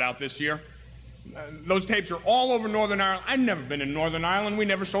 I found out this year. Those tapes are all over Northern Ireland. I've never been in Northern Ireland. We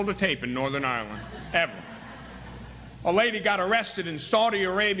never sold a tape in Northern Ireland, ever. A lady got arrested in Saudi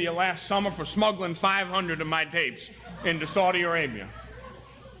Arabia last summer for smuggling 500 of my tapes into Saudi Arabia.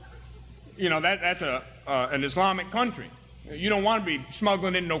 You know, that's an Islamic country. You don't want to be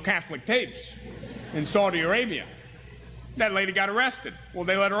smuggling in no Catholic tapes in Saudi Arabia. That lady got arrested. Well,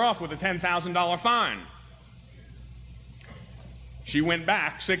 they let her off with a $10,000 fine. She went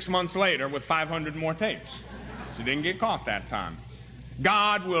back 6 months later with 500 more tapes. She didn't get caught that time.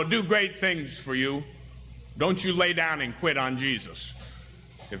 God will do great things for you. Don't you lay down and quit on Jesus.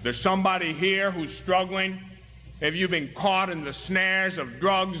 If there's somebody here who's struggling, if you've been caught in the snares of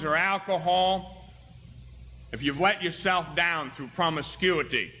drugs or alcohol, if you've let yourself down through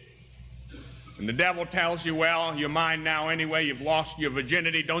promiscuity, and the devil tells you, well, you're mine now anyway, you've lost your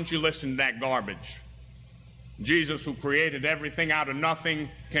virginity, don't you listen to that garbage. Jesus, who created everything out of nothing,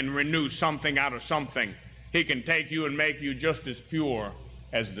 can renew something out of something. He can take you and make you just as pure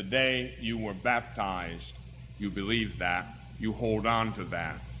as the day you were baptized. You believe that. You hold on to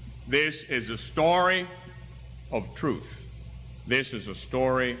that. This is a story of truth. This is a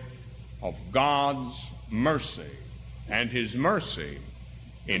story of God's mercy, and his mercy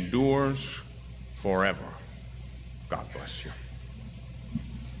endures forever. God bless you.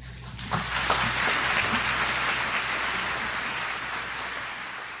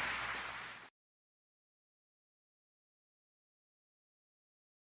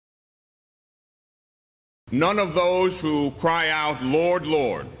 None of those who cry out, Lord,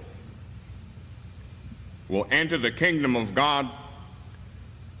 Lord, will enter the kingdom of God,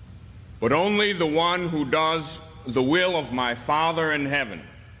 but only the one who does the will of my Father in heaven.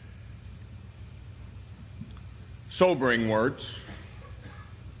 Sobering words.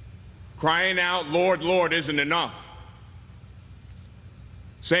 Crying out, Lord, Lord, isn't enough.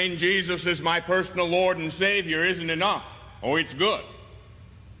 Saying Jesus is my personal Lord and Savior isn't enough. Oh, it's good.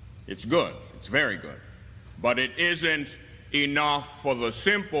 It's good. It's very good. But it isn't enough for the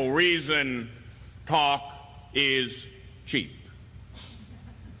simple reason talk is cheap.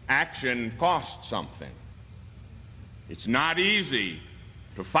 action costs something. It's not easy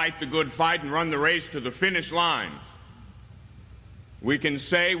to fight the good fight and run the race to the finish line. We can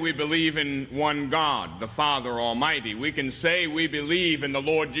say we believe in one God, the Father Almighty. We can say we believe in the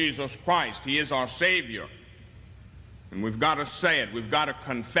Lord Jesus Christ. He is our Savior. And we've got to say it. We've got to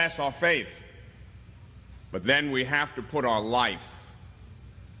confess our faith. But then we have to put our life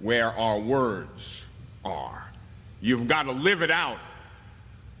where our words are. You've got to live it out.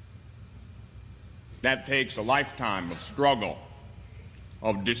 That takes a lifetime of struggle,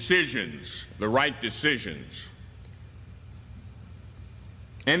 of decisions, the right decisions.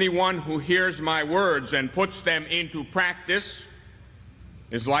 Anyone who hears my words and puts them into practice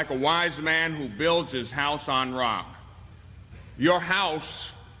is like a wise man who builds his house on rock. Your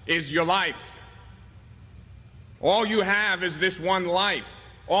house is your life. All you have is this one life.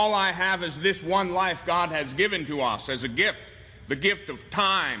 All I have is this one life God has given to us as a gift, the gift of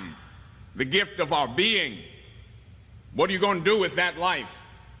time, the gift of our being. What are you going to do with that life?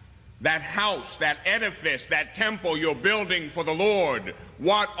 That house, that edifice, that temple you're building for the Lord,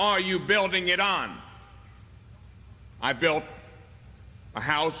 what are you building it on? I built a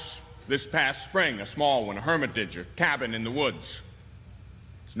house this past spring, a small one, a hermitage, a cabin in the woods.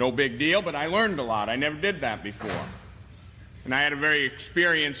 It's no big deal, but I learned a lot. I never did that before. And I had a very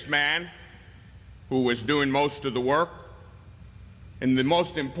experienced man who was doing most of the work. And the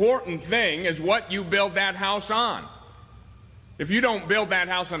most important thing is what you build that house on. If you don't build that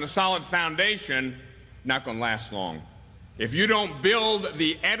house on a solid foundation, it's not going to last long. If you don't build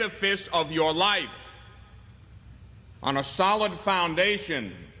the edifice of your life on a solid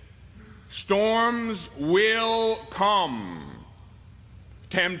foundation, storms will come.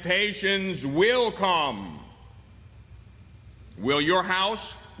 Temptations will come. Will your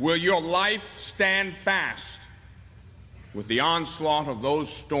house, will your life stand fast with the onslaught of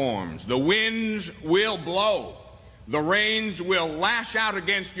those storms? The winds will blow. The rains will lash out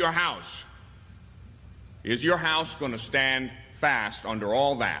against your house. Is your house going to stand fast under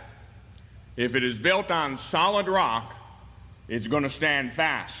all that? If it is built on solid rock, it's going to stand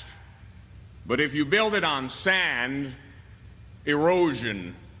fast. But if you build it on sand,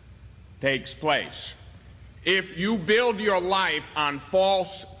 erosion takes place. If you build your life on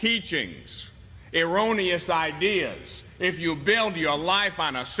false teachings, erroneous ideas, if you build your life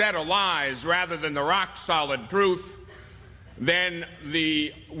on a set of lies rather than the rock-solid truth, then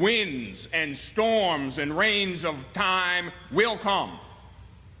the winds and storms and rains of time will come.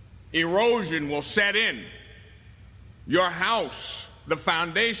 Erosion will set in. Your house, the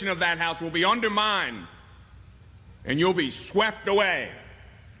foundation of that house, will be undermined, and you'll be swept away.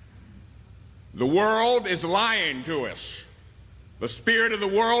 The world is lying to us. The spirit of the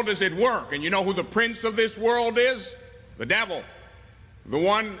world is at work. And you know who the prince of this world is? The devil. The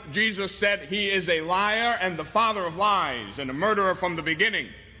one Jesus said he is a liar and the father of lies and a murderer from the beginning.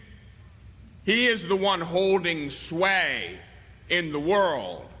 He is the one holding sway in the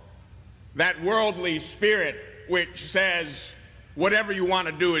world. That worldly spirit which says, whatever you want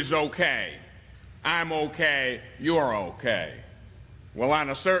to do is okay. I'm okay, you're okay. Well, on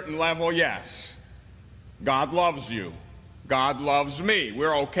a certain level, yes. God loves you. God loves me.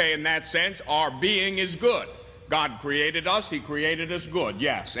 We're okay in that sense. Our being is good. God created us. He created us good.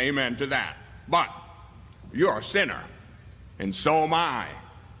 Yes, amen to that. But you're a sinner, and so am I.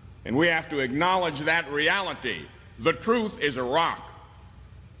 And we have to acknowledge that reality. The truth is a rock.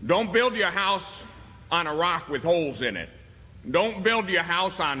 Don't build your house on a rock with holes in it. Don't build your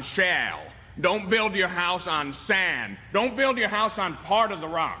house on shale. Don't build your house on sand. Don't build your house on part of the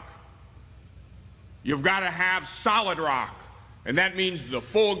rock. You've got to have solid rock, and that means the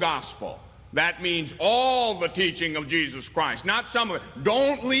full gospel. That means all the teaching of Jesus Christ, not some of it.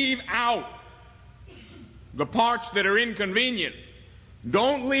 Don't leave out the parts that are inconvenient.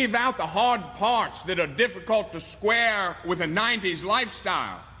 Don't leave out the hard parts that are difficult to square with a 90s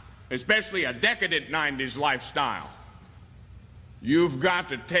lifestyle, especially a decadent 90s lifestyle. You've got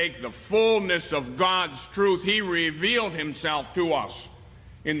to take the fullness of God's truth. He revealed himself to us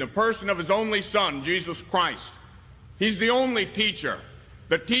in the person of his only Son, Jesus Christ. He's the only teacher.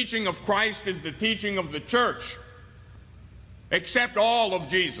 The teaching of Christ is the teaching of the church. Accept all of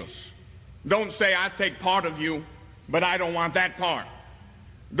Jesus. Don't say, I take part of you, but I don't want that part.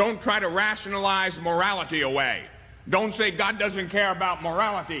 Don't try to rationalize morality away. Don't say God doesn't care about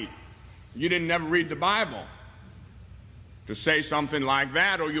morality. You didn't never read the Bible to say something like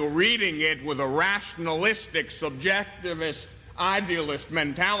that, or you're reading it with a rationalistic, subjectivist, idealist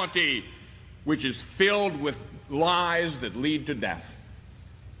mentality, which is filled with lies that lead to death.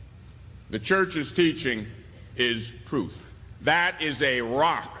 The church's teaching is truth. That is a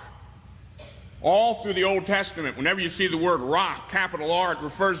rock. All through the Old Testament, whenever you see the word rock, capital R, it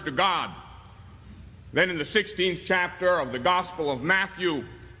refers to God. Then in the 16th chapter of the Gospel of Matthew,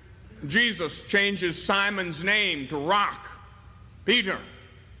 Jesus changes Simon's name to Rock. Peter,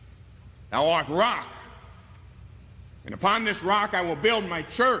 thou art rock. And upon this rock I will build my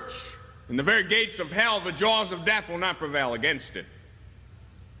church. And the very gates of hell, the jaws of death will not prevail against it.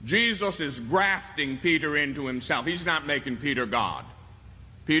 Jesus is grafting Peter into himself. He's not making Peter God.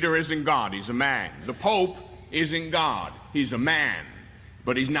 Peter isn't God, he's a man. The Pope isn't God, he's a man.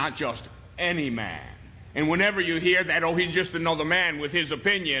 But he's not just any man. And whenever you hear that, oh, he's just another man with his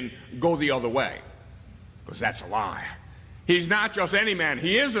opinion, go the other way. Because that's a lie. He's not just any man,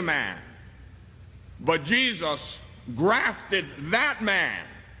 he is a man. But Jesus grafted that man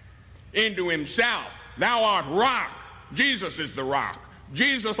into himself. Thou art rock. Jesus is the rock.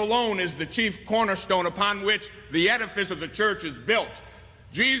 Jesus alone is the chief cornerstone upon which the edifice of the church is built.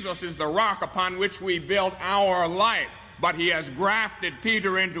 Jesus is the rock upon which we build our life. But he has grafted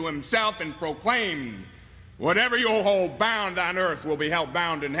Peter into himself and proclaimed, whatever you hold bound on earth will be held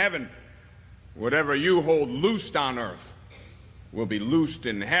bound in heaven. Whatever you hold loosed on earth will be loosed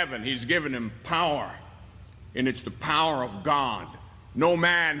in heaven. He's given him power, and it's the power of God. No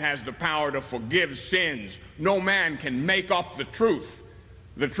man has the power to forgive sins. No man can make up the truth.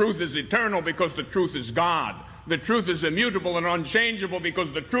 The truth is eternal because the truth is God. The truth is immutable and unchangeable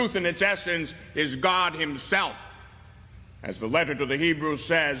because the truth in its essence is God himself. As the letter to the Hebrews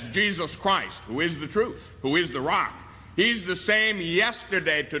says, Jesus Christ, who is the truth, who is the rock, he's the same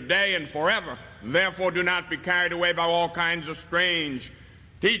yesterday, today, and forever. Therefore, do not be carried away by all kinds of strange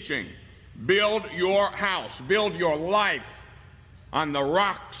teaching. Build your house, build your life on the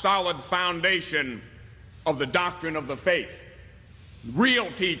rock-solid foundation of the doctrine of the faith.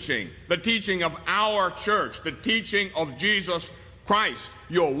 Real teaching, the teaching of our church, the teaching of Jesus Christ.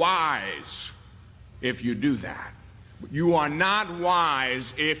 You're wise if you do that. You are not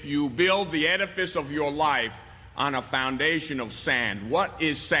wise if you build the edifice of your life on a foundation of sand. What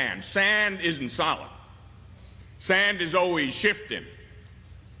is sand? Sand isn't solid. Sand is always shifting.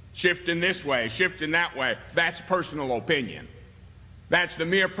 Shifting this way, shifting that way. That's personal opinion. That's the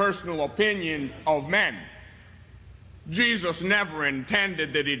mere personal opinion of men. Jesus never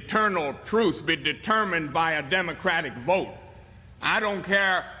intended that eternal truth be determined by a democratic vote. I don't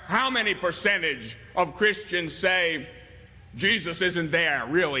care how many percentage of Christians say Jesus isn't there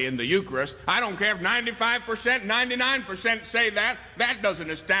really in the Eucharist. I don't care if 95%, 99% say that. That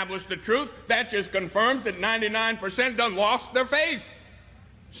doesn't establish the truth. That just confirms that 99% done lost their faith.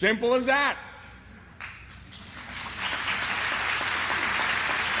 Simple as that.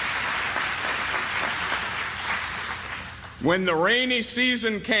 When the rainy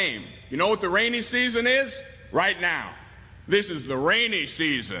season came, you know what the rainy season is? Right now. This is the rainy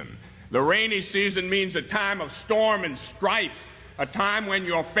season. The rainy season means a time of storm and strife, a time when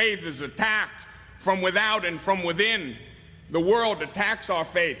your faith is attacked from without and from within. The world attacks our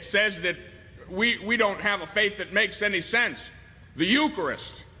faith, says that we don't have a faith that makes any sense. The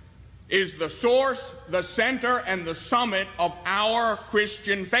Eucharist is the source, the center, and the summit of our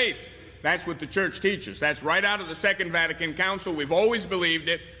Christian faith. That's what the church teaches. That's right out of the Second Vatican Council. We've always believed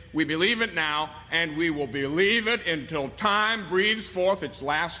it. We believe it now, and we will believe it until time breathes forth its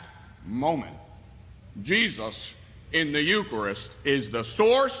last moment. Jesus in the Eucharist is the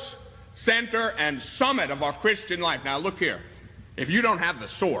source, center, and summit of our Christian life. Now look here. If you don't have the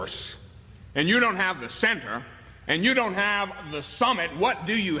source, and you don't have the center, and you don't have the summit, what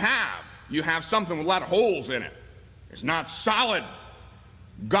do you have? You have something with a lot of holes in it. It's not solid.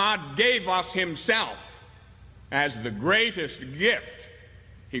 God gave us himself as the greatest gift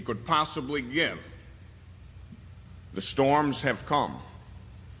he could possibly give. The storms have come.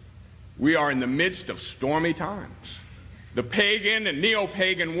 We are in the midst of stormy times. The pagan and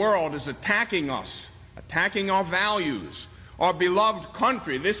neo-pagan world is attacking us, attacking our values, our beloved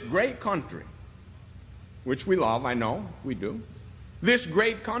country, this great country, which we love, I know we do. This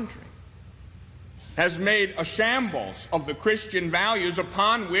great country has made a shambles of the Christian values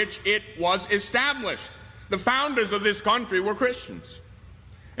upon which it was established. The founders of this country were Christians.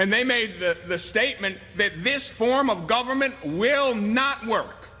 And they made the statement that this form of government will not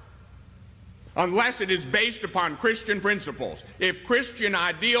work unless it is based upon Christian principles. If Christian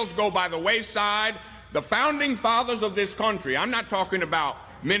ideals go by the wayside, the founding fathers of this country, I'm not talking about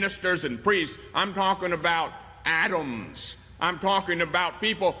ministers and priests, I'm talking about atoms. I'm talking about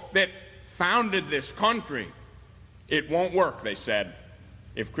people that founded this country. It won't work, they said,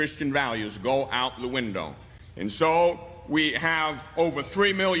 if Christian values go out the window. And so we have over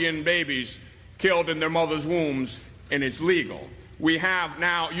 3 million babies killed in their mothers' wombs and it's legal. We have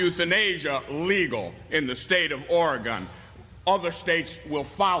now euthanasia legal in the state of Oregon. Other states will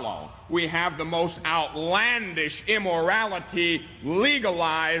follow. We have the most outlandish immorality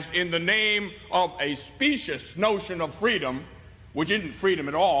legalized in the name of a specious notion of freedom, which isn't freedom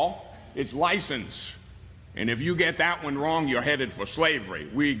at all, it's license. And if you get that one wrong, you're headed for slavery.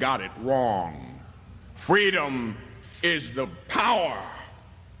 We got it wrong. Freedom is the power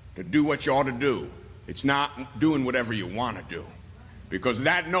to do what you ought to do. It's not doing whatever you want to do. Because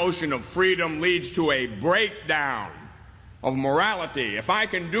that notion of freedom leads to a breakdown of morality. If I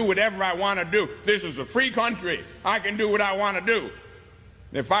can do whatever I want to do, this is a free country. I can do what I want to do.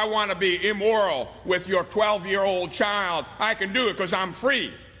 If I want to be immoral with your 12-year-old child, I can do it because I'm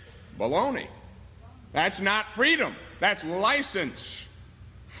free. Baloney. That's not freedom. That's license.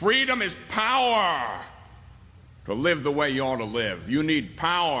 Freedom is power to live the way you ought to live. You need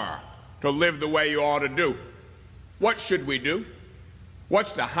power to live the way you ought to do. What should we do?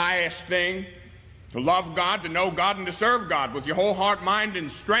 What's the highest thing? To love God, to know God, and to serve God with your whole heart, mind,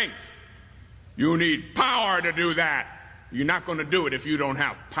 and strength. You need power to do that. You're not going to do it if you don't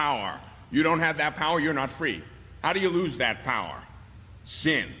have power. You don't have that power, you're not free. How do you lose that power?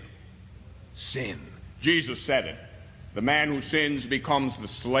 Sin. Sin. Jesus said it. The man who sins becomes the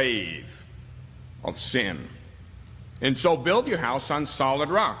slave of sin. And so build your house on solid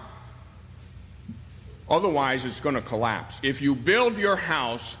rock. Otherwise, it's going to collapse. If you build your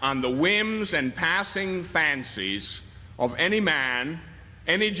house on the whims and passing fancies of any man,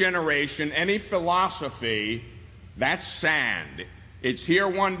 any generation, any philosophy, that's sand. It's here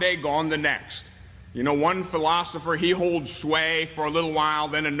one day, gone the next. You know, one philosopher, he holds sway for a little while,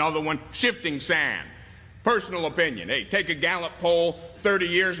 then another one, shifting sand. Personal opinion. Hey, take a Gallup poll 30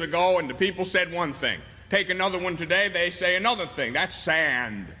 years ago, and the people said one thing. Take another one today, they say another thing. That's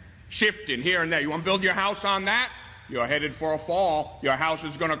sand. Shifting here and there. You want to build your house on that? You're headed for a fall. Your house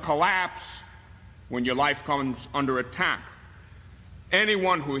is going to collapse when your life comes under attack.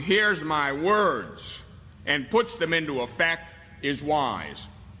 Anyone who hears my words and puts them into effect is wise.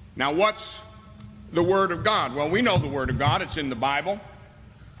 Now, what's the Word of God? Well, we know the Word of God. It's in the Bible.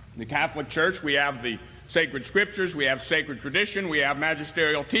 In the Catholic Church, we have the sacred scriptures, we have sacred tradition, we have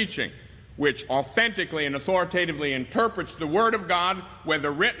magisterial teaching, which authentically and authoritatively interprets the Word of God,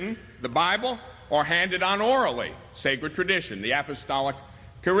 whether written, the Bible, or handed on orally, sacred tradition, the apostolic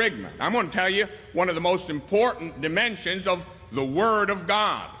kerygma. I'm going to tell you one of the most important dimensions of the Word of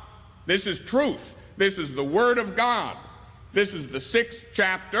God. This is truth. This is the Word of God. This is the 6th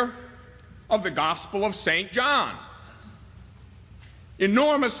chapter of the Gospel of St. John.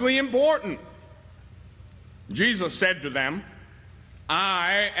 Enormously important. Jesus said to them,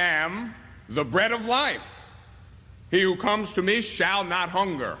 I am the bread of life. He who comes to me shall not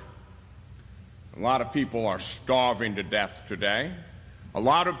hunger. A lot of people are starving to death today. A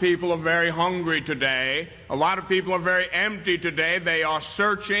lot of people are very hungry today. A lot of people are very empty today. They are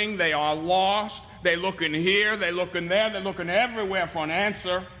searching. They are lost. They look in here. They look in there. They're looking everywhere for an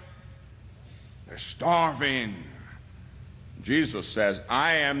answer. They're starving. Jesus says,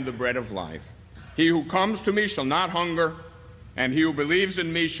 I am the bread of life. He who comes to me shall not hunger, and he who believes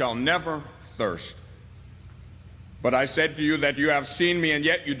in me shall never thirst. But I said to you that you have seen me, and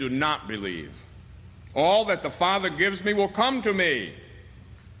yet you do not believe. All that the Father gives me will come to me,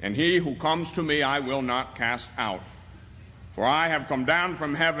 and he who comes to me I will not cast out. For I have come down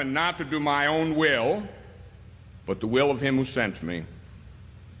from heaven not to do my own will, but the will of him who sent me.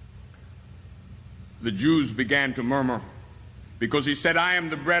 The Jews began to murmur, because he said, I am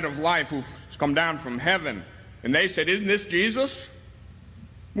the bread of life who's come down from heaven. And they said, isn't this Jesus?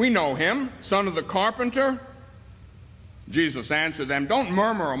 We know him, son of the carpenter. Jesus answered them, don't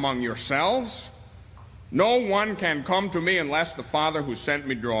murmur among yourselves. No one can come to me unless the Father who sent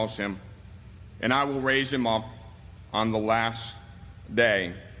me draws him, and I will raise him up on the last day.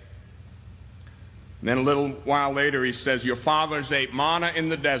 And then a little while later he says, your fathers ate manna in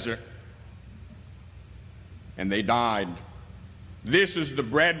the desert, and they died. This is the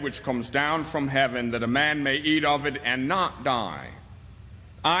bread which comes down from heaven, that a man may eat of it and not die.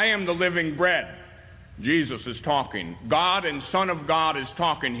 I am the living bread. Jesus is talking. God and Son of God is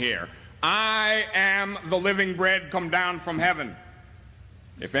talking here. I am the living bread come down from heaven.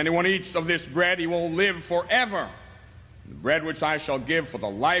 If anyone eats of this bread, he will live forever. The bread which I shall give for the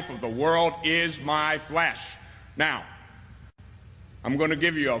life of the world is my flesh. Now, I'm going to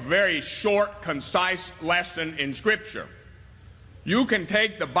give you a very short, concise lesson in Scripture. You can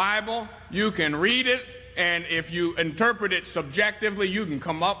take the Bible, you can read it, and if you interpret it subjectively, you can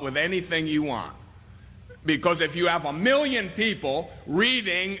come up with anything you want. Because if you have 1 million people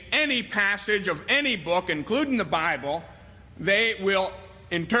reading any passage of any book, including the Bible, they will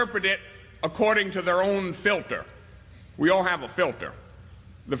interpret it according to their own filter. We all have a filter.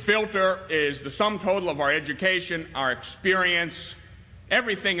 The filter is the sum total of our education, our experience,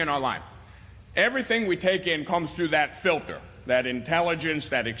 everything in our life. Everything we take in comes through that filter, that intelligence,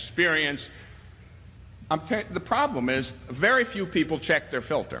 that experience. The problem is very few people check their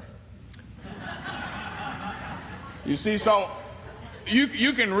filter. You see, so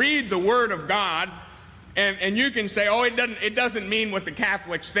you can read the Word of God and you can say, oh, it doesn't mean what the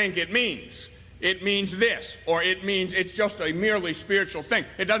Catholics think it means. It means this, or it means it's just a merely spiritual thing.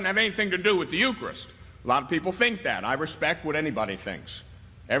 It doesn't have anything to do with the Eucharist. A lot of people think that. I respect what anybody thinks.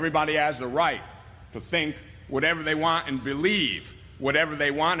 Everybody has the right to think whatever they want and believe whatever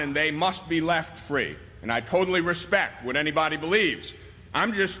they want, and they must be left free. And I totally respect what anybody believes.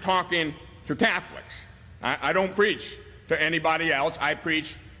 I'm just talking to Catholics. I don't preach to anybody else. I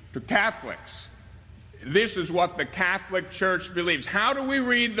preach to Catholics. This is what the Catholic Church believes. How do we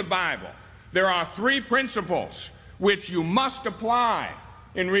read the Bible? There are 3 principles which you must apply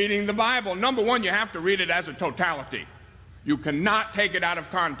in reading the Bible. Number 1, you have to read it as a totality. You cannot take it out of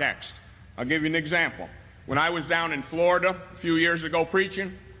context. I'll give you an example. When I was down in Florida a few years ago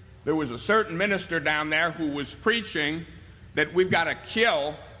preaching, there was a certain minister down there who was preaching that we've got to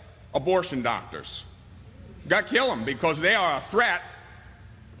kill abortion doctors. Got to kill them because they are a threat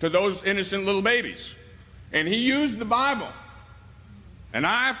to those innocent little babies. And he used the Bible. An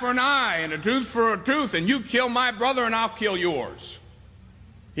eye for an eye and a tooth for a tooth, and you kill my brother and I'll kill yours.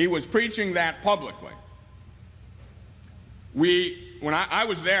 He was preaching that publicly. When I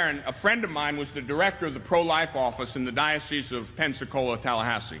was there, and a friend of mine was the director of the pro-life office in the Diocese of Pensacola,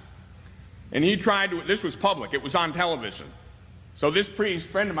 Tallahassee. And he tried to, this was public, it was on television. So this priest,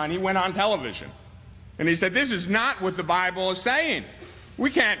 friend of mine, he went on television. And he said, this is not what the Bible is saying. We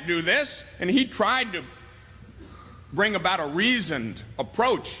can't do this. And he tried to bring about a reasoned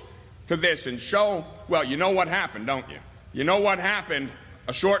approach to this and show, well, you know what happened, don't you? You know what happened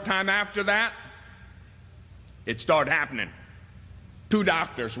a short time after that? It started happening. 2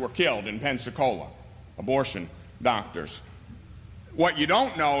 doctors were killed in Pensacola, abortion doctors. What you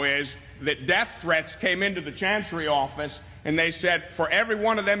don't know is that death threats came into the Chancery office and they said, for every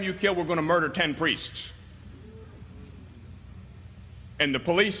one of them you kill, we're going to murder 10 priests. And the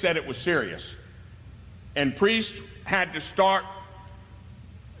police said it was serious. And priests had to start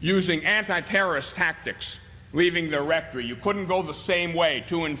using anti-terrorist tactics, leaving their rectory. You couldn't go the same way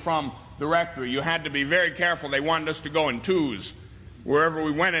to and from the rectory. You had to be very careful. They wanted us to go in twos wherever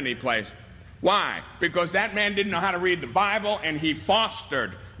we went any place. Why? Because that man didn't know how to read the Bible, and he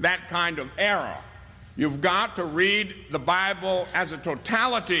fostered that kind of error. You've got to read the Bible as a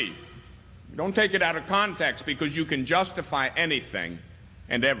totality. Don't take it out of context, because you can justify anything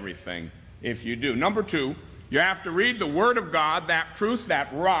and everything if you do. Number 2, you have to read the Word of God, that truth, that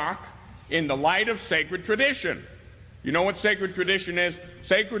rock, in the light of sacred tradition. You know what sacred tradition is?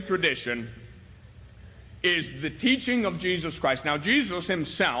 Sacred tradition is the teaching of Jesus Christ. Now, Jesus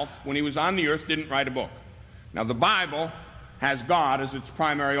himself, when he was on the earth, didn't write a book. Now, the Bible has God as its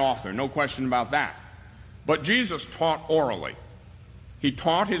primary author, no question about that. But Jesus taught orally. He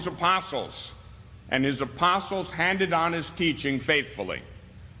taught his apostles, and his apostles handed on his teaching faithfully.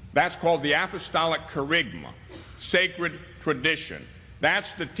 That's called the apostolic kerygma, sacred tradition.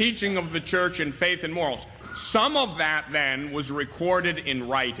 That's the teaching of the church in faith and morals. Some of that, then, was recorded in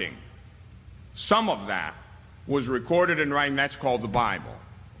writing. Some of that was recorded in writing. That's called the Bible.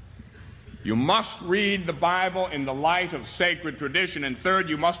 You must read the Bible in the light of sacred tradition. And third,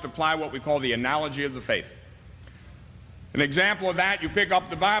 you must apply what we call the analogy of the faith. An example of that, you pick up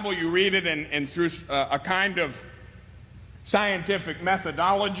the Bible, you read it, and through a kind of scientific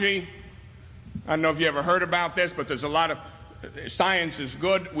methodology. I don't know if you ever heard about this, but there's a lot of science is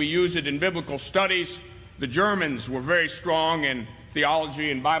good. We use it in biblical studies. The Germans were very strong in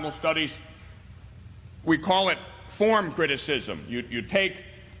theology and Bible studies. We call it form criticism. You take,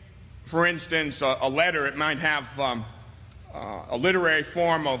 for instance, a letter. It might have a literary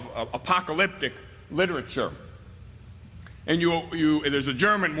form of apocalyptic literature. And there's a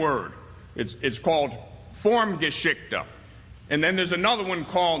German word. It's called Formgeschichte. And then there's another one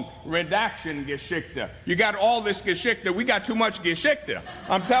called Redaktionsgeschichte. You got all this Geschichte. We got too much Geschichte.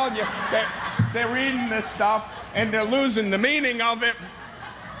 I'm telling you, they're reading this stuff and they're losing the meaning of it.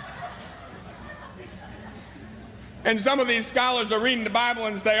 And some of these scholars are reading the Bible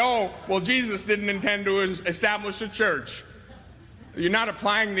and say, oh, well, Jesus didn't intend to establish a church. You're not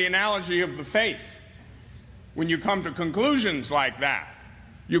applying the analogy of the faith when you come to conclusions like that.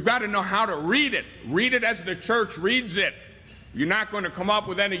 You've got to know how to read it. Read it as the church reads it. You're not going to come up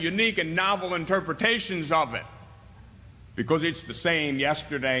with any unique and novel interpretations of it, because it's the same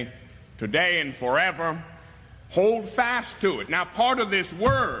yesterday, today, and forever. Hold fast to it. Now, part of this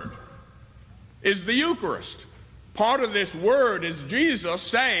word is the Eucharist. Part of this word is Jesus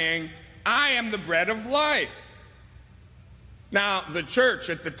saying, I am the bread of life. Now, the church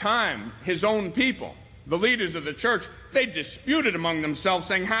at the time, his own people, the leaders of the church, they disputed among themselves,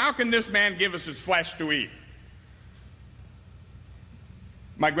 saying, how can this man give us his flesh to eat?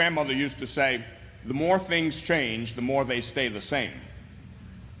 My grandmother used to say, the more things change, the more they stay the same.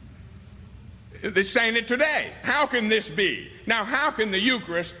 They're saying it today. How can this be? Now, how can the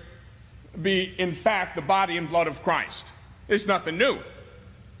Eucharist be, in fact, the body and blood of Christ? It's nothing new.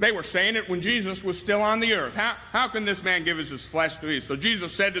 They were saying it when Jesus was still on the earth. How can this man give us his flesh to eat? So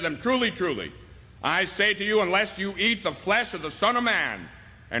Jesus said to them, truly, truly, I say to you, unless you eat the flesh of the Son of Man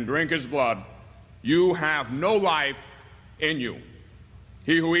and drink his blood, you have no life in you.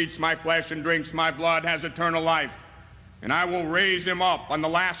 He who eats my flesh and drinks my blood has eternal life, and I will raise him up on the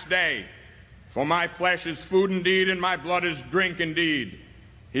last day. For my flesh is food indeed, and my blood is drink indeed.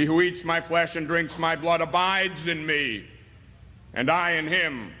 He who eats my flesh and drinks my blood abides in me, and I in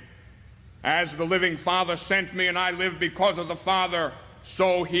him. As the living Father sent me, and I live because of the Father,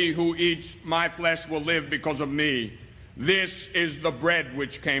 so he who eats my flesh will live because of me. This is the bread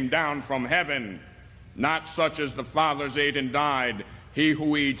which came down from heaven, not such as the fathers ate and died. He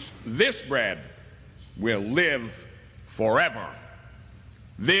who eats this bread will live forever.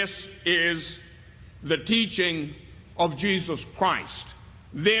 This is the teaching of Jesus Christ.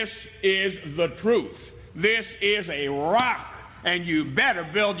 This is the truth. This is a rock, and you better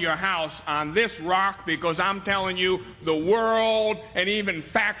build your house on this rock, because I'm telling you, the world and even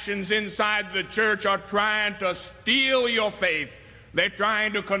factions inside the church are trying to steal your faith. They're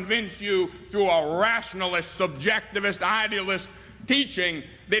trying to convince you through a rationalist, subjectivist, idealist teaching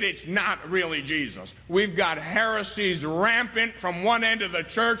that it's not really Jesus. We've got heresies rampant from one end of the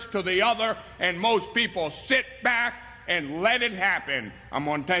church to the other, and most people sit back and let it happen. I'm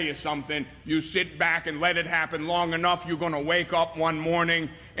going to tell you something. You sit back and let it happen long enough, you're going to wake up one morning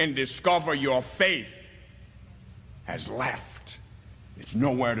and discover your faith has left. It's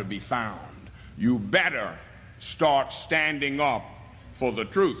nowhere to be found. You better start standing up for the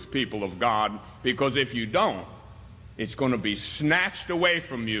truth, people of God, because if you don't, it's going to be snatched away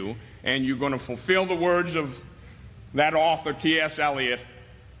from you, and you're going to fulfill the words of that author, T.S. Eliot,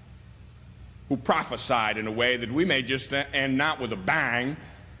 who prophesied in a way that we may just end not with a bang,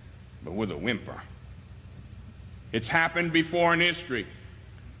 but with a whimper. It's happened before in history.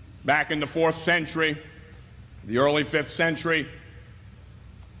 Back in the 4th century, the early 5th century,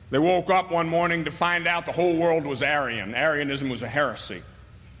 they woke up one morning to find out the whole world was Arian. Arianism was a heresy.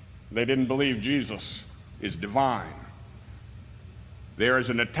 They didn't believe Jesus is divine. There is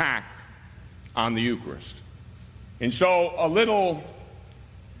an attack on the Eucharist. And so a little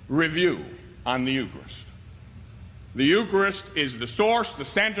review on the Eucharist. The Eucharist is the source, the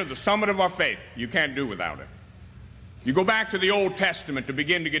center, the summit of our faith. You can't do without it. You go back to the Old Testament to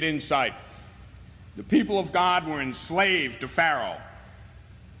begin to get insight. The people of God were enslaved to Pharaoh.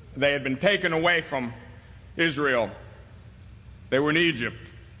 They had been taken away from Israel. They were in Egypt.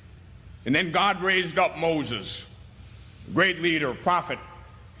 And then God raised up Moses, a great leader, prophet.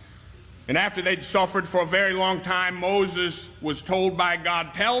 And after they'd suffered for a very long time, Moses was told by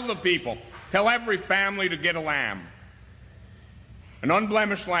God, tell the people, tell every family to get a lamb, an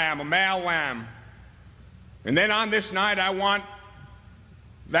unblemished lamb, a male lamb. And then on this night, I want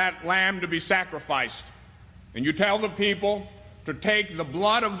that lamb to be sacrificed. And you tell the people to take the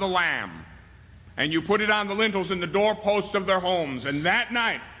blood of the lamb, and you put it on the lintels and the doorposts of their homes. And that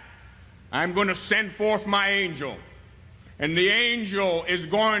night, I'm going to send forth my angel. And the angel is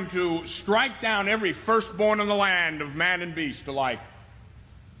going to strike down every firstborn in the land of man and beast alike.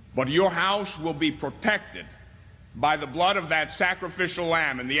 But your house will be protected by the blood of that sacrificial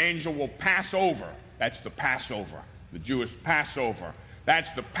lamb, and the angel will pass over. That's the Passover, the Jewish Passover.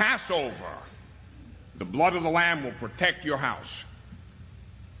 That's the Passover. The blood of the lamb will protect your house.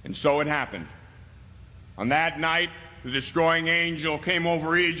 And so it happened. On that night, the destroying angel came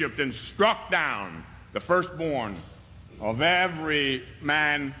over Egypt and struck down the firstborn of every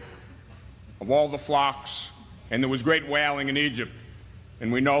man, of all the flocks, and there was great wailing in Egypt.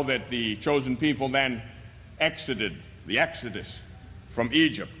 And we know that the chosen people then exited, the Exodus from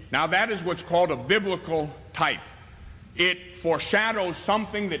Egypt. Now that is what's called a biblical type. It foreshadows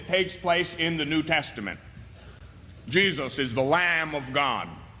something that takes place in the New Testament. Jesus is the Lamb of God.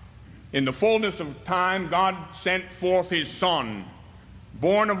 In the fullness of time, God sent forth his Son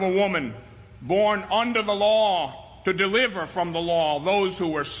born of a woman, born under the law to deliver from the law those who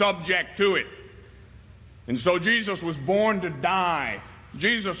were subject to it. And so Jesus was born to die.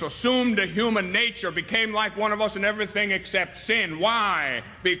 Jesus assumed a human nature, became like one of us in everything except sin. Why?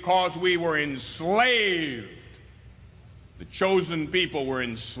 Because we were enslaved. The chosen people were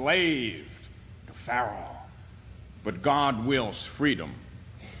enslaved to Pharaoh. But God wills freedom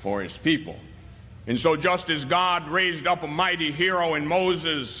for his people. And so just as God raised up a mighty hero in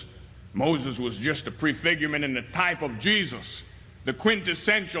Moses, Moses was just a prefigurement and a type of Jesus, the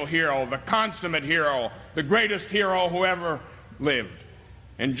quintessential hero, the consummate hero, the greatest hero who ever lived.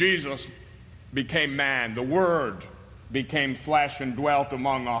 And Jesus became man. The Word became flesh and dwelt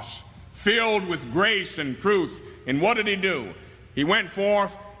among us, filled with grace and truth. And what did he do? He went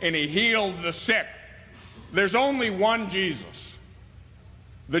forth and he healed the sick. There's only one Jesus.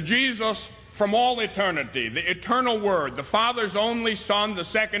 The Jesus from all eternity, the eternal Word, the Father's only Son, the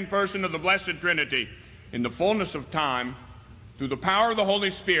second person of the Blessed Trinity. In the fullness of time, through the power of the Holy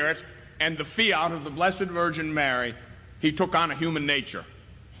Spirit and the fiat of the Blessed Virgin Mary, he took on a human nature.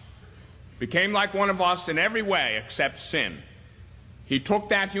 Became like one of us in every way except sin. He took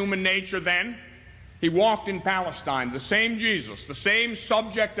that human nature then. He walked in Palestine, the same Jesus, the same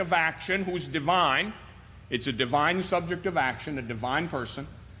subject of action who's divine. It's a divine subject of action, a divine person.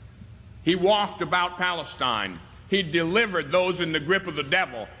 He walked about Palestine. He delivered those in the grip of the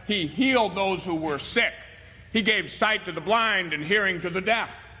devil. He healed those who were sick. He gave sight to the blind and hearing to the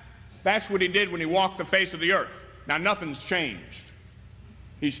deaf. That's what he did when he walked the face of the earth. Now, nothing's changed.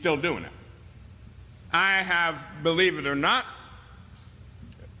 He's still doing it. I have, believe it or not,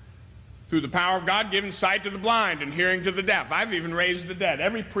 through the power of God, given sight to the blind and hearing to the deaf. I've even raised the dead.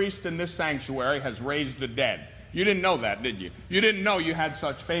 Every priest in this sanctuary has raised the dead. You didn't know that, did you? You didn't know you had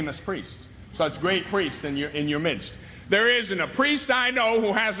such famous priests, such great priests in your midst. There isn't a priest I know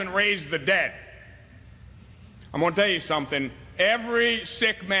who hasn't raised the dead. I'm going to tell you something. Every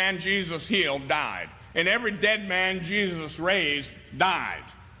sick man Jesus healed died, and every dead man Jesus raised died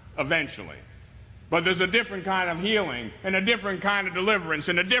eventually. But there's a different kind of healing and a different kind of deliverance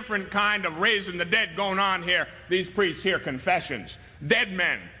and a different kind of raising the dead going on here. These priests hear confessions. Dead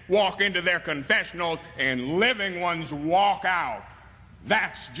men walk into their confessionals and living ones walk out.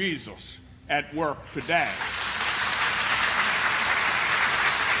 That's Jesus at work today.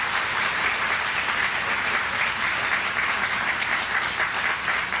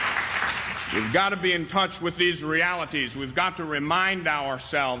 We've got to be in touch with these realities. We've got to remind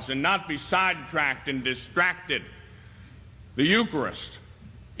ourselves and not be sidetracked and distracted. The Eucharist,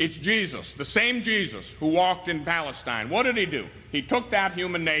 it's Jesus, the same Jesus who walked in Palestine. What did he do? He took that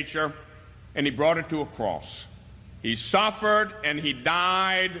human nature and he brought it to a cross. He suffered and he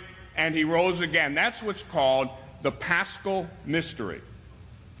died and he rose again. That's what's called the Paschal mystery.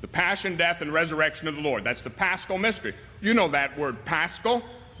 The passion, death, and resurrection of the Lord. That's the Paschal mystery. You know that word, Paschal.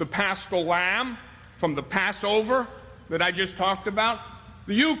 The Paschal lamb from the Passover that I just talked about.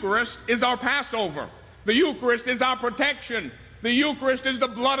 The Eucharist is our Passover. The Eucharist is our protection. The Eucharist is the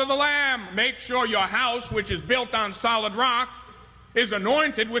blood of the Lamb. Make sure your house, which is built on solid rock, is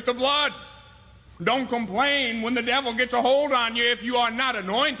anointed with the blood. Don't complain when the devil gets a hold on you if you are not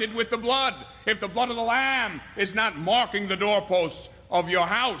anointed with the blood. If the blood of the Lamb is not marking the doorposts of your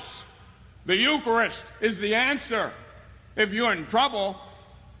house. The Eucharist is the answer. If you're in trouble,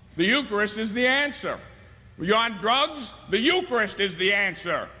 the Eucharist is the answer. You're on drugs, the Eucharist is the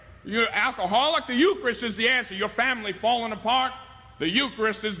answer. You're alcoholic, the Eucharist is the answer. Your family falling apart, the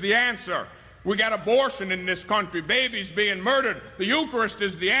Eucharist is the answer. We got abortion in this country, babies being murdered, the Eucharist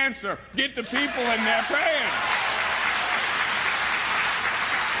is the answer. Get the people in there praying.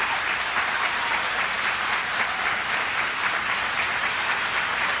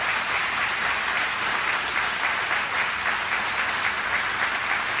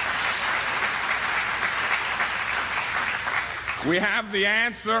 We have the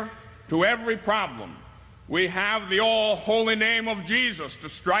answer to every problem. We have the all-holy name of Jesus to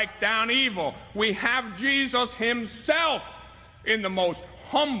strike down evil. We have Jesus himself in the most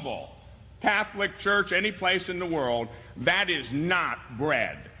humble Catholic church any place in the world. That is not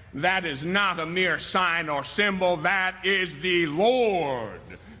bread. That is not a mere sign or symbol. That is the Lord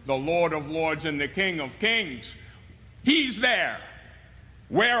of lords and the King of kings. He's there.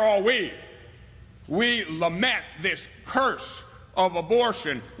 Where are we? We lament this curse of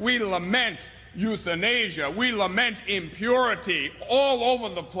abortion. We lament euthanasia. We lament impurity all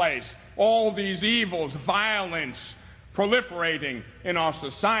over the place. All these evils, violence, proliferating in our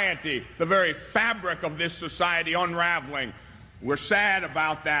society, the very fabric of this society unraveling. We're sad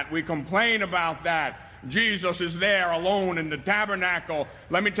about that. We complain about that. Jesus is there alone in the tabernacle.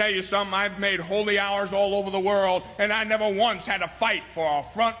 Let me tell you something, I've made holy hours all over the world, and I never once had to fight for a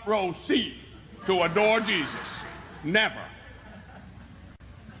front row seat to adore Jesus. Never.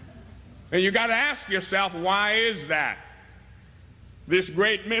 And you got to ask yourself, why is that? This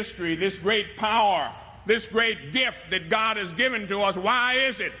great mystery, this great power, this great gift that God has given to us, why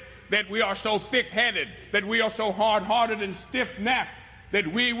is it that we are so thick-headed, that we are so hard-hearted and stiff-necked, that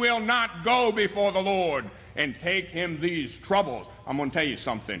we will not go before the Lord and take him these troubles? I'm going to tell you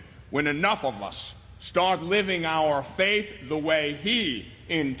something. When enough of us start living our faith the way he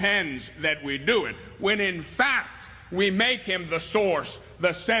intends that we do it, when in fact we make him the source,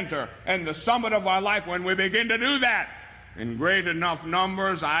 the center, and the summit of our life, when we begin to do that in great enough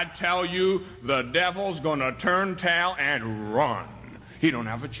numbers, I tell you, the devil's going to turn tail and run. He don't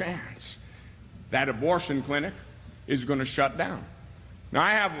have a chance. That abortion clinic is going to shut down. Now,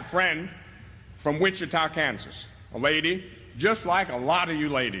 I have a friend from Wichita, Kansas, a lady just like a lot of you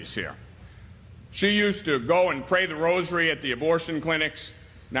ladies here. She used to go and pray the rosary at the abortion clinics.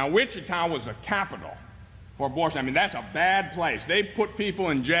 Now, Wichita was a capital for abortion. I mean, that's a bad place. They put people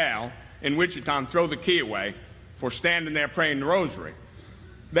in jail in Wichita and throw the key away for standing there praying the rosary.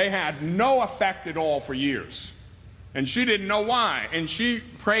 They had no effect at all for years. And she didn't know why. And she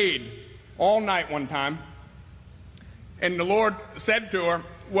prayed all night one time. And the Lord said to her,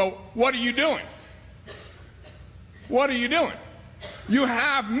 well, what are you doing? What are you doing? You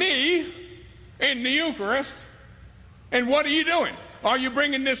have me in the Eucharist. And what are you doing? Are you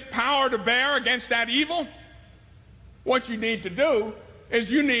bringing this power to bear against that evil? What you need to do is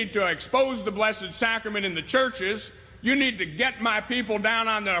you need to expose the Blessed Sacrament in the churches. You need to get my people down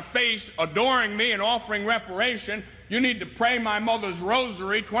on their face adoring me and offering reparation. You need to pray my mother's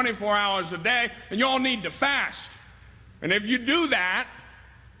rosary 24 hours a day, and you all need to fast. And if you do that,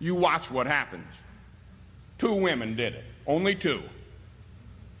 you watch what happens. 2 women did it, only 2.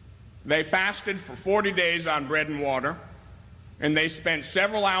 They fasted for 40 days on bread and water, and they spent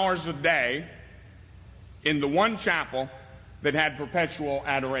several hours a day in the one chapel that had perpetual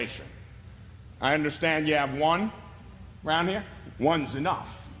adoration. I understand you have one around here. One's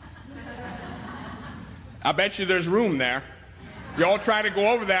enough. I bet you there's room there. You all try to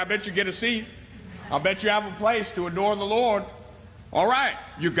go over there, I bet you get a seat. I bet you have a place to adore the Lord. All right,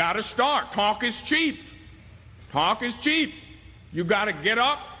 you got to start. Talk is cheap. Talk is cheap. You got to get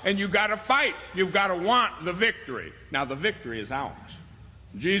up and you got to fight. You've got to want the victory. Now, the victory is ours.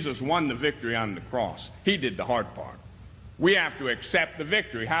 Jesus won the victory on the cross. He did the hard part. We have to accept the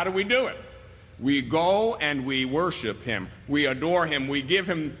victory. How do we do it? We go and we worship him. We adore him. We give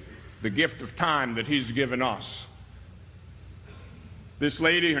him the gift of time that he's given us. This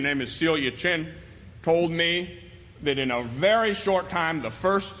lady, her name is Celia Chin, told me that in a very short time, the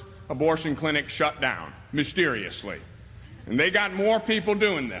first abortion clinic shut down, mysteriously. And they got more people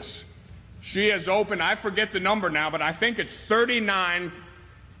doing this. She has opened, I forget the number now, but I think it's 39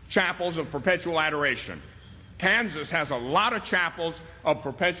 chapels of perpetual adoration. Kansas has a lot of chapels of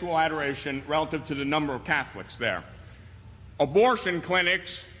perpetual adoration relative to the number of Catholics there. Abortion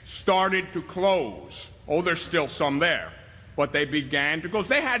clinics started to close. Oh, there's still some there. But they began to close.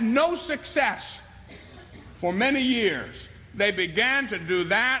 They had no success for many years. They began to do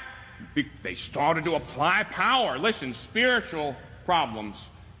that. They started to apply power. Listen, spiritual problems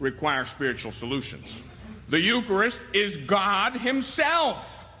require spiritual solutions. The Eucharist is God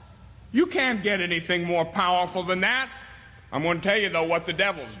himself. You can't get anything more powerful than that. I'm going to tell you, though, what the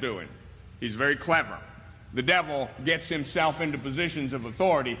devil's doing. He's very clever. The devil gets himself into positions of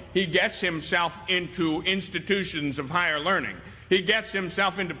authority. He gets himself into institutions of higher learning. He gets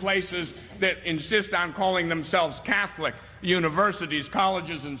himself into places that insist on calling themselves Catholic universities,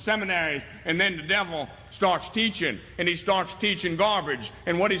 colleges, and seminaries, and then the devil starts teaching, and he starts teaching garbage.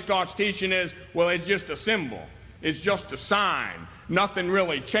 And what he starts teaching is, well, it's just a symbol. It's just a sign. Nothing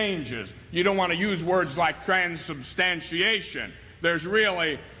really changes. You don't want to use words like transubstantiation. There's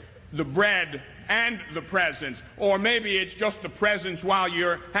really the bread and the presence. Or maybe it's just the presence while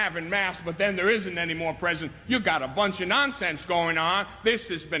you're having Mass, but then there isn't any more presence. You got a bunch of nonsense going on. This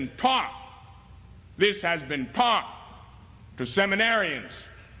has been taught. This has been taught to seminarians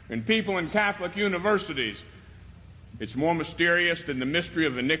and people in Catholic universities. It's more mysterious than the mystery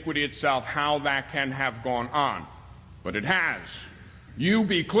of iniquity itself, how that can have gone on. But it has. You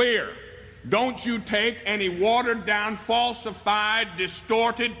be clear. Don't you take any watered-down, falsified,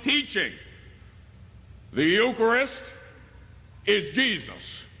 distorted teaching. The Eucharist is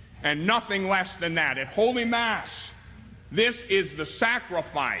Jesus, and nothing less than that. At Holy Mass, this is the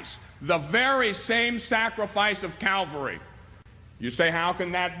sacrifice, the very same sacrifice of Calvary. You say, how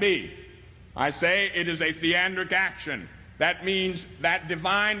can that be? I say it is a theandric action. That means that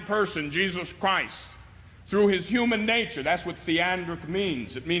divine person, Jesus Christ, through his human nature, that's what theandric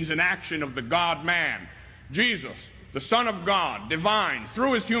means. It means an action of the God-man. Jesus, the Son of God, divine,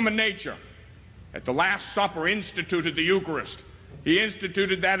 through his human nature, at the Last Supper instituted the Eucharist. He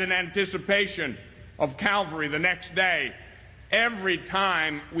instituted that in anticipation of Calvary the next day. Every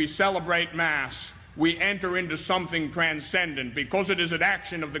time we celebrate Mass, we enter into something transcendent. Because it is an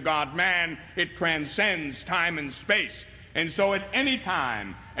action of the God-man, it transcends time and space. And so at any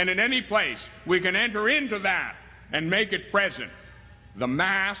time and in any place, we can enter into that and make it present. The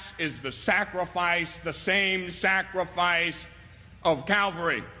Mass is the sacrifice, the same sacrifice of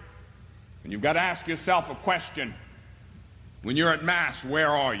Calvary. And you've got to ask yourself a question. When you're at Mass, where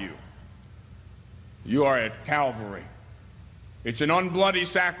are you? You are at Calvary. It's an unbloody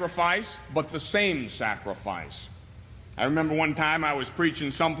sacrifice, but the same sacrifice. I remember one time I was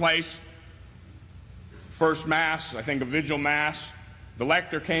preaching someplace, first Mass, I think a vigil Mass. The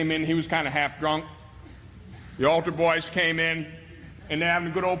lector came in, he was kind of half drunk. The altar boys came in, and they're having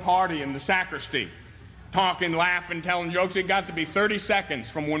a good old party in the sacristy, talking, laughing, telling jokes. It got to be 30 seconds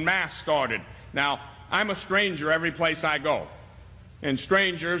from when Mass started. Now, I'm a stranger every place I go, and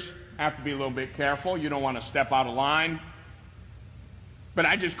strangers have to be a little bit careful. You don't want to step out of line. But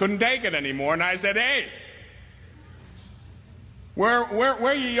I just couldn't take it anymore, and I said, hey, where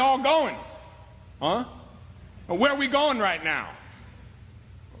are you all going? Huh? Where are we going right now?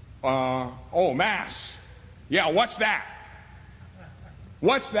 Oh, Mass. Yeah, what's that?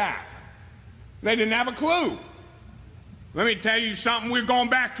 What's that? They didn't have a clue. Let me tell you something. We're going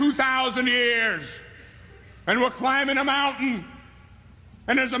back 2,000 years, and we're climbing a mountain,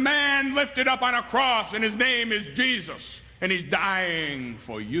 and there's a man lifted up on a cross, and his name is Jesus. And he's dying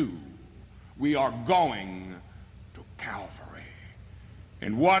for you. We are going to Calvary.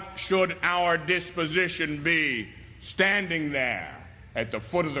 And what should our disposition be standing there at the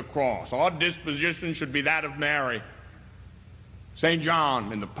foot of the cross? Our disposition should be that of Mary, St.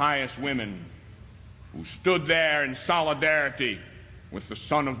 John, and the pious women who stood there in solidarity with the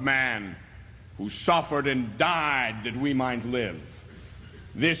Son of Man, who suffered and died that we might live.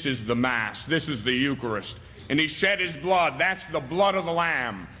 This is the Mass. This is the Eucharist. And he shed his blood. That's the blood of the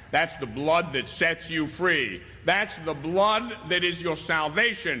Lamb. That's the blood that sets you free. That's the blood that is your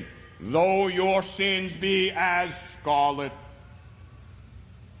salvation. Though your sins be as scarlet,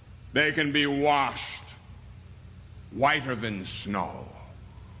 they can be washed whiter than snow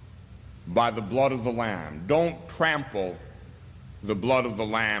by the blood of the Lamb. Don't trample the blood of the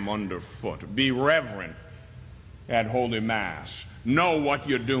Lamb underfoot. Be reverent at Holy Mass. Know what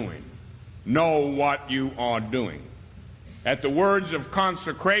you're doing. Know what you are doing. At the words of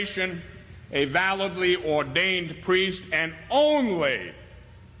consecration, a validly ordained priest, and only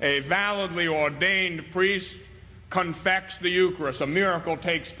a validly ordained priest, confects the Eucharist. A miracle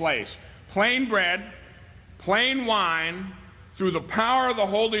takes place. Plain bread, plain wine, through the power of the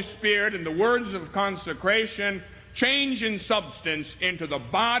Holy Spirit and the words of consecration, change in substance into the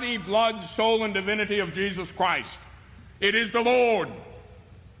body, blood, soul, and divinity of Jesus Christ. It is the Lord.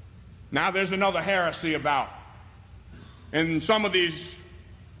 Now there's another heresy about. And some of these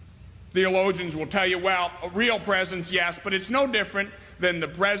theologians will tell you, well, a real presence, yes, but it's no different than the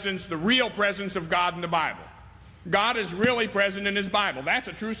presence, the real presence of God in the Bible. God is really present in his Bible. That's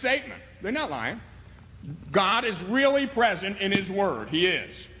a true statement. They're not lying. God is really present in his Word. He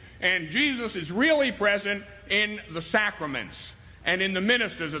is. And Jesus is really present in the sacraments and in the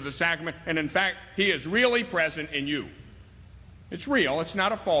ministers of the sacrament. And in fact, he is really present in you. It's real. It's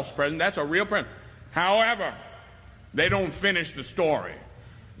not a false presence. That's a real presence. However, they don't finish the story.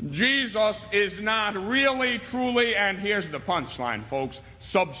 Jesus is not really, truly, and here's the punchline, folks,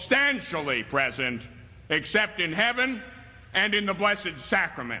 substantially present, except in heaven and in the Blessed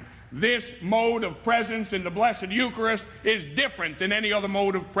Sacrament. This mode of presence in the Blessed Eucharist is different than any other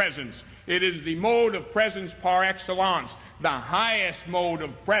mode of presence. It is the mode of presence par excellence, the highest mode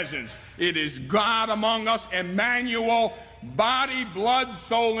of presence. It is God among us, Emmanuel, body, blood,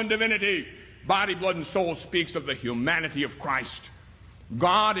 soul, and divinity. Body, blood, and soul speaks of the humanity of Christ.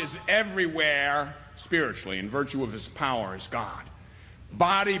 God is everywhere spiritually in virtue of his power as God.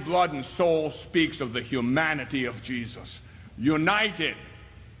 Body, blood, and soul speaks of the humanity of Jesus. United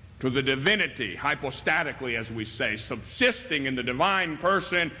to the divinity, hypostatically, as we say, subsisting in the divine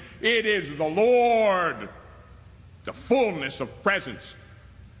person, it is the Lord, the fullness of presence.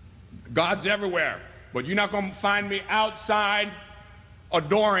 God's everywhere. But you're not going to find me outside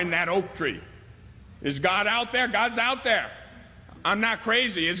adoring that oak tree. Is God out there? God's out there. I'm not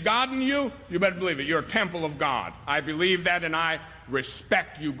crazy. Is God in you? You better believe it. You're a temple of God. I believe that, and I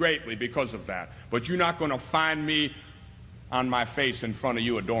respect you greatly because of that. But you're not going to find me on my face in front of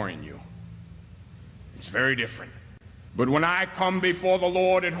you adoring you. It's very different. But when I come before the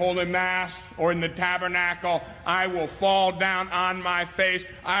Lord at Holy Mass or in the tabernacle, I will fall down on my face.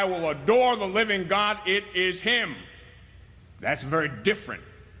 I will adore the living God. It is Him. That's very different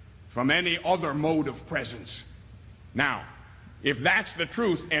from any other mode of presence. Now, if that's the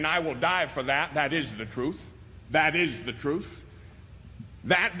truth, and I will die for that, that is the truth. That is the truth.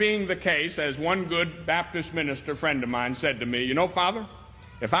 That being the case, as one good Baptist minister friend of mine said to me, you know, Father,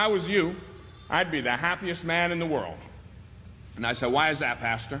 if I was you, I'd be the happiest man in the world. And I said, why is that,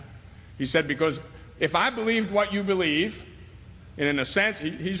 Pastor? He said, because if I believed what you believe, and in a sense,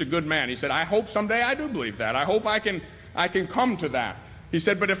 he's a good man. He said, I hope someday I do believe that. I hope I can come to that. He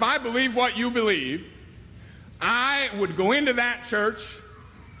said, but if I believe what you believe, I would go into that church,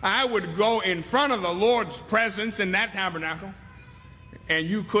 I would go in front of the Lord's presence in that tabernacle, and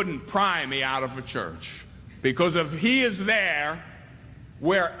you couldn't pry me out of a church. Because if He is there,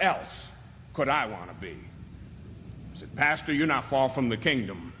 where else could I want to be? I said, Pastor, you're not far from the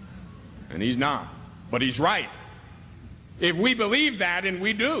kingdom. And he's not. But he's right. If we believe that, and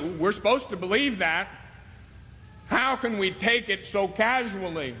we do, we're supposed to believe that, how can we take it so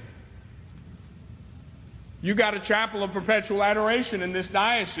casually? You got a chapel of perpetual adoration in this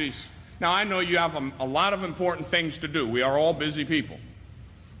diocese. Now, I know you have a lot of important things to do. We are all busy people.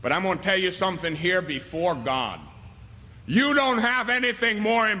 But I'm going to tell you something here before God. You don't have anything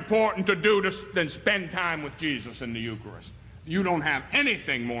more important to do than spend time with Jesus in the Eucharist. You don't have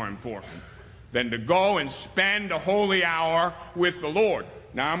anything more important than to go and spend a holy hour with the Lord.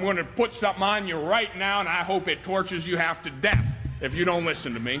 Now, I'm going to put something on you right now, and I hope it tortures you half to death if you don't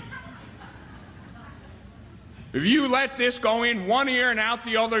listen to me. If you let this go in one ear and out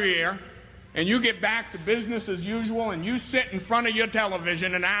the other ear, and you get back to business as usual, and you sit in front of your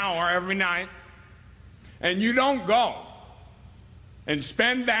television an hour every night, and you don't go and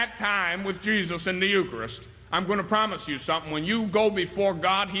spend that time with Jesus in the Eucharist, I'm going to promise you something. When you go before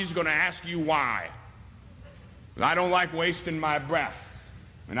God, He's going to ask you why. I don't like wasting my breath.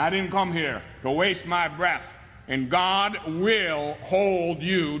 And I didn't come here to waste my breath. And God will hold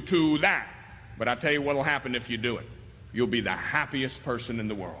you to that. But I tell you what will happen if you do it. You'll be the happiest person in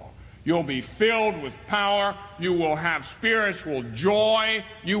the world. You'll be filled with power. You will have spiritual joy.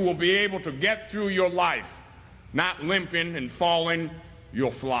 You will be able to get through your life. Not limping and falling,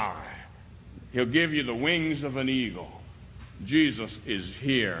 you'll fly. He'll give you the wings of an eagle. Jesus is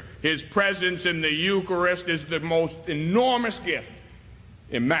here. His presence in the Eucharist is the most enormous gift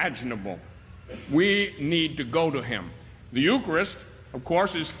imaginable. We need to go to Him. The Eucharist, of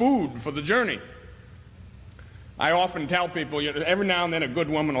course, is food for the journey. I often tell people, every now and then a good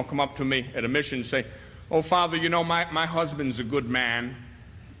woman will come up to me at a mission and say, oh, Father, you know, my husband's a good man.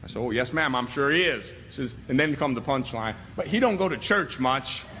 I say, oh, yes, ma'am, I'm sure he is. She says, and then come the punchline. But he don't go to church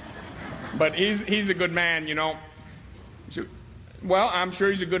much. But he's a good man, you know. Said, well, I'm sure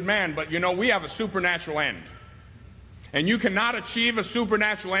he's a good man, but, you know, we have a supernatural end. And you cannot achieve a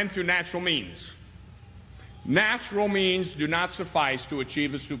supernatural end through natural means. Natural means do not suffice to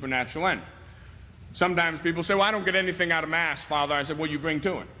achieve a supernatural end. Sometimes people say, well, I don't get anything out of Mass, Father. I said, well, you bring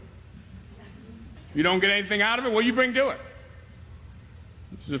to it. You don't get anything out of it? Well, you bring to it.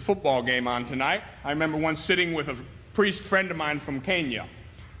 There's a football game on tonight. I remember once sitting with a priest friend of mine from Kenya.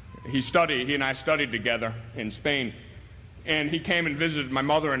 He and I studied together in Spain. And he came and visited my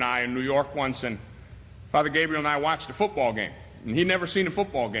mother and I in New York once, and Father Gabriel and I watched a football game. And he'd never seen a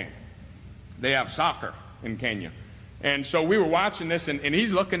football game. They have soccer in Kenya. And so we were watching this, and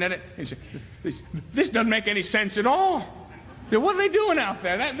he's looking at it, and he said, this doesn't make any sense at all. Said, what are they doing out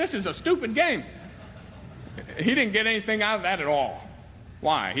there? This is a stupid game. He didn't get anything out of that at all.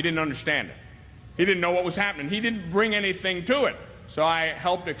 Why? He didn't understand it. He didn't know what was happening. He didn't bring anything to it. So I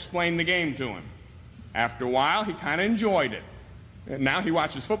helped explain the game to him. After a while, he kind of enjoyed it. And now he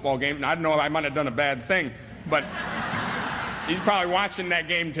watches football games, and I don't know, I might have done a bad thing, but he's probably watching that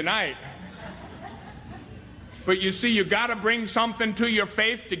game tonight. But you see, you got to bring something to your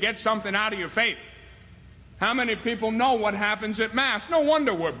faith to get something out of your faith. How many people know what happens at Mass? No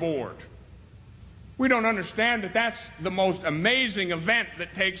wonder we're bored. We don't understand that that's the most amazing event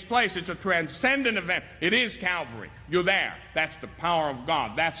that takes place. It's a transcendent event. It is Calvary. You're there. That's the power of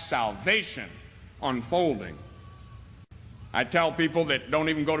God. That's salvation unfolding. I tell people that don't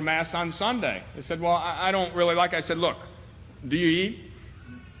even go to Mass on Sunday. They said, well, I don't really like it. I said, look, do you eat?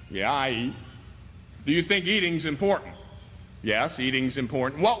 Yeah, I eat. Do you think eating's important? Yes, eating's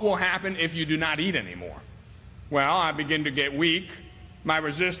important. What will happen if you do not eat anymore? Well, I begin to get weak. My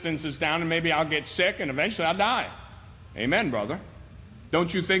resistance is down, and maybe I'll get sick, and eventually I'll die. Amen, brother.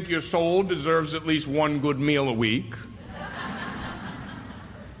 Don't you think your soul deserves at least one good meal a week?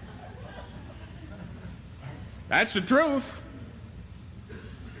 That's the truth.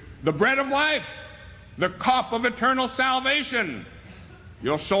 The bread of life, the cup of eternal salvation.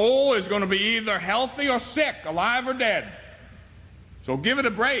 Your soul is going to be either healthy or sick, alive or dead. So give it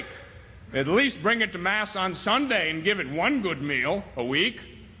a break. At least bring it to Mass on Sunday and give it one good meal a week.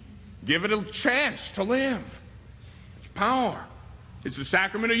 Give it a chance to live. It's power. It's the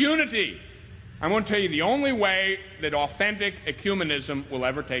sacrament of unity. I'm going to tell you the only way that authentic ecumenism will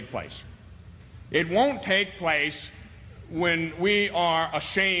ever take place. It won't take place when we are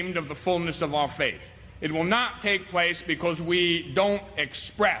ashamed of the fullness of our faith. It will not take place because we don't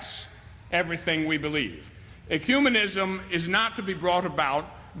express everything we believe. Ecumenism is not to be brought about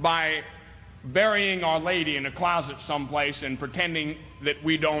by burying Our Lady in a closet someplace and pretending that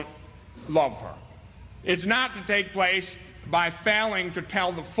we don't love her. It's not to take place by failing to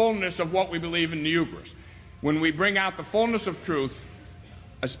tell the fullness of what we believe in the Eucharist. When we bring out the fullness of truth,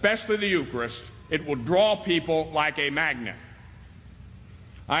 especially the Eucharist, it will draw people like a magnet.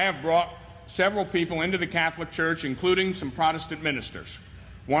 I have brought several people into the Catholic Church, including some Protestant ministers.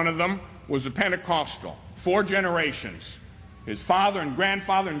 One of them was a Pentecostal, 4 generations. His father and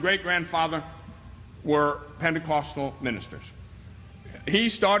grandfather and great-grandfather were Pentecostal ministers. He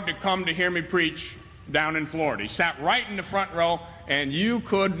started to come to hear me preach down in Florida. He sat right in the front row, and you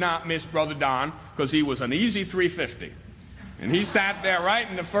could not miss Brother Don because he was an easy 350. And he sat there right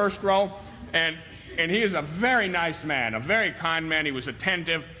in the first row, and he is a very nice man, a very kind man. He was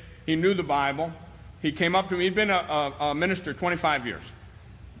attentive. He knew the Bible. He came up to me. He'd been a minister 25 years.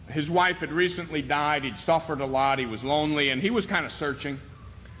 His wife had recently died. He'd suffered a lot. He was lonely, and he was kind of searching.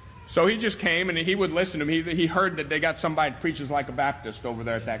 So he just came, and he would listen to me. He heard that they got somebody that preaches like a Baptist over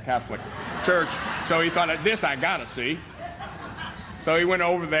there at that Catholic church. So he thought, this I got to see. So he went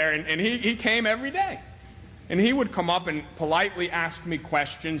over there, and he came every day. And he would come up and politely ask me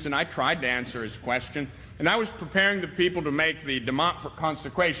questions, and I tried to answer his question. And I was preparing the people to make the de Montfort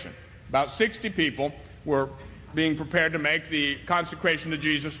consecration. About 60 people were being prepared to make the consecration to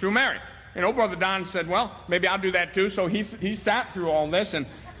Jesus through Mary. And old Brother Don said, well, maybe I'll do that too. So he sat through all this, and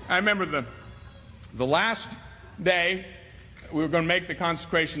I remember the last day we were going to make the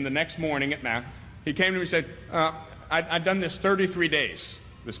consecration the next morning at Mass. He came to me and said, I'd done this 33 days,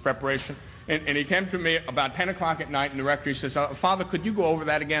 this preparation. And he came to me about 10 o'clock at night in the rectory. He says, Father, could you go over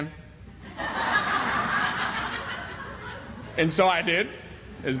that again? And so I did,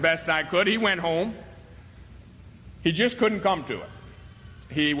 as best I could. He went home. He just couldn't come to it.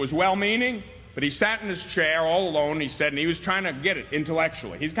 He was well-meaning, but he sat in his chair all alone, he said, and he was trying to get it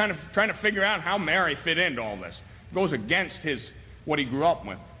intellectually. He's kind of trying to figure out how Mary fit into all this. It goes against what he grew up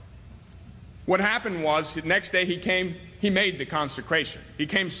with. What happened was, the next day he came, he made the consecration. He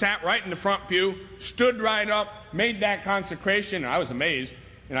came, sat right in the front pew, stood right up, made that consecration, and I was amazed.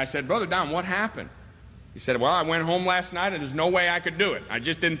 And I said, Brother Don, what happened? He said, well, I went home last night, and there's no way I could do it. I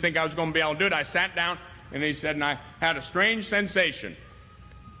just didn't think I was going to be able to do it. I sat down, and he said, and I had a strange sensation.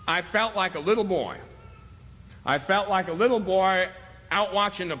 I felt like a little boy. I felt like a little boy out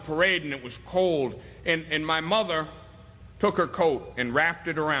watching a parade, and it was cold, and my mother took her coat and wrapped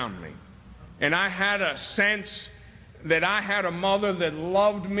it around me. And I had a sense that I had a mother that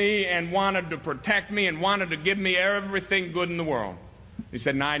loved me and wanted to protect me and wanted to give me everything good in the world. He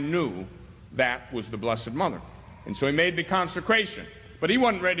said, and I knew that was the Blessed Mother. And so he made the consecration. But he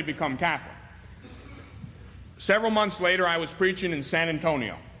wasn't ready to become Catholic. Several months later, I was preaching in San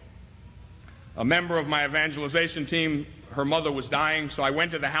Antonio. A member of my evangelization team, her mother was dying, so I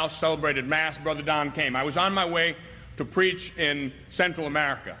went to the house, celebrated Mass. Brother Don came. I was on my way to preach in Central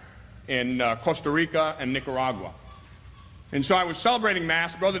America, in Costa Rica and Nicaragua. And so I was celebrating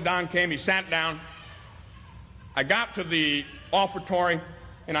Mass. Brother Don came. He sat down. I got to the offertory,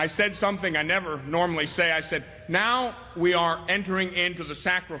 and I said something I never normally say. I said, now we are entering into the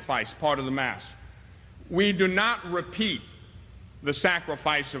sacrifice part of the Mass. We do not repeat the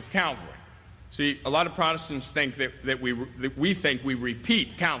sacrifice of Calvary. See, a lot of Protestants think that we think we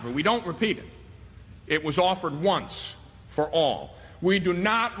repeat Calvary. We don't repeat it. It was offered once for all. We do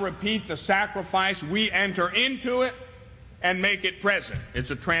not repeat the sacrifice. We enter into it and make it present.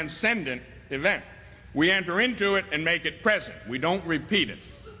 It's a transcendent event. We enter into it and make it present. We don't repeat it.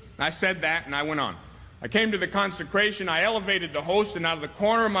 I said that, and I went on. I came to the consecration. I elevated the host, and out of the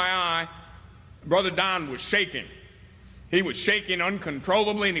corner of my eye, Brother Don was shaking. He was shaking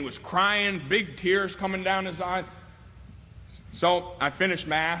uncontrollably, and he was crying, big tears coming down his eyes. So I finished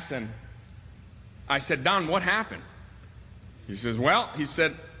Mass, and I said, Don, what happened? He says, well, he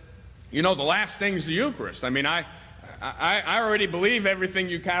said, you know, the last thing's the Eucharist. I mean, I already believe everything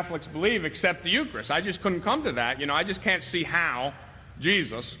you Catholics believe except the Eucharist. I just couldn't come to that. I just can't see how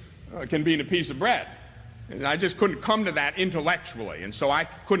Jesus can be in a piece of bread. And I just couldn't come to that intellectually, and so I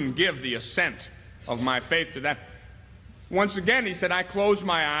couldn't give the assent of my faith to that. Once again, he said, I closed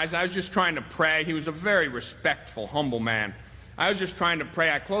my eyes. I was just trying to pray. He was a very respectful, humble man. I was just trying to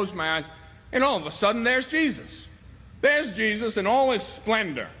pray. I closed my eyes, and all of a sudden, there's Jesus. There's Jesus in all his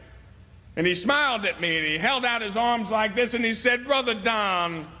splendor. And he smiled at me, and he held out his arms like this, and he said, Brother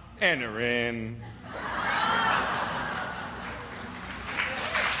Don, enter in.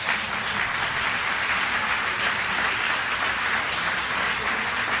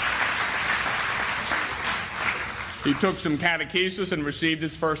 He took some catechesis and received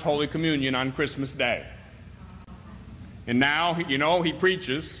his first Holy Communion on Christmas Day. And now, he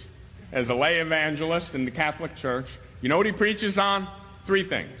preaches as a lay evangelist in the Catholic Church. You know what he preaches on? 3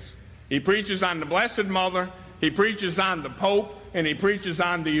 things. He preaches on the Blessed Mother, he preaches on the Pope, and he preaches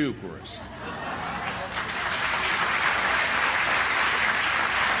on the Eucharist.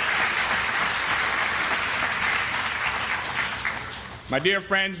 My dear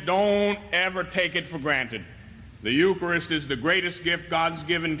friends, don't ever take it for granted. The Eucharist is the greatest gift God's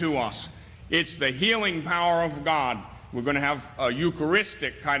given to us. It's the healing power of God. We're going to have a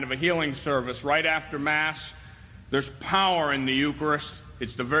Eucharistic kind of a healing service right after Mass. There's power in the Eucharist.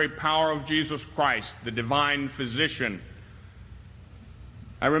 It's the very power of Jesus Christ, the divine physician.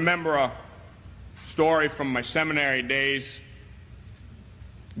 I remember a story from my seminary days.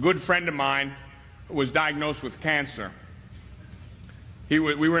 A good friend of mine was diagnosed with cancer. We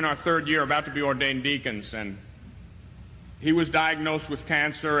were in our 3rd year, about to be ordained deacons, and he was diagnosed with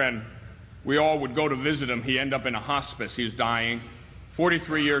cancer, and we all would go to visit him. He ended up in a hospice. He was dying,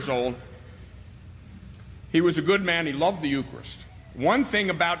 43 years old. He was a good man. He loved the Eucharist. One thing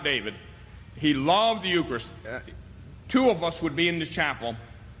about David, he loved the Eucharist. 2 of us would be in the chapel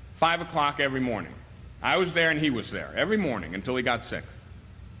 5 o'clock every morning. I was there and he was there every morning until he got sick.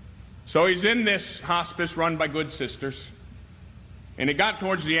 So he's in this hospice run by good sisters, and it got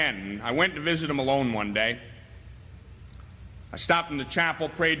towards the end. I went to visit him alone one day. I stopped in the chapel,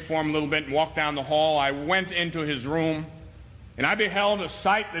 prayed for him a little bit, and walked down the hall. I went into his room, and I beheld a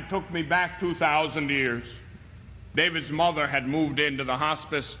sight that took me back 2,000 years. David's mother had moved into the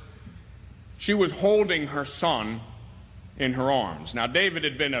hospice. She was holding her son in her arms. Now, David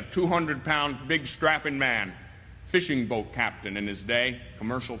had been a 200-pound, big, strapping man, fishing boat captain in his day,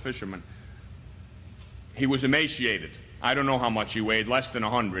 commercial fisherman. He was emaciated. I don't know how much he weighed, less than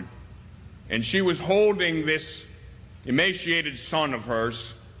 100. And she was holding this emaciated son of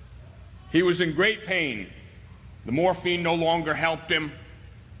hers. He was in great pain. The morphine no longer helped him.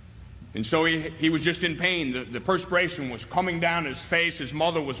 And so he was just in pain. The perspiration was coming down his face. His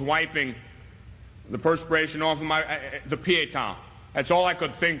mother was wiping the perspiration off of the pietà. That's all I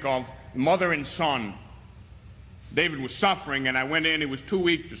could think of, mother and son. David was suffering, and I went in. He was too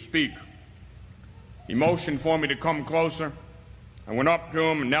weak to speak. He motioned for me to come closer. I went up to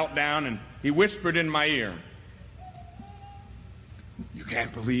him and knelt down, and he whispered in my ear, "You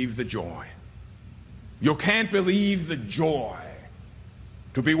can't believe the joy. You can't believe the joy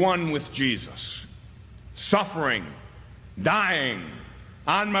to be one with Jesus, suffering, dying,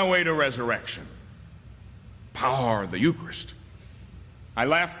 on my way to resurrection. Power of the Eucharist." I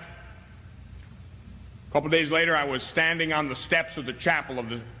left. A couple days later, I was standing on the steps of the chapel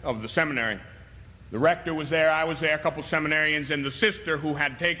of the seminary. The rector was there, I was there, a couple seminarians, and the sister who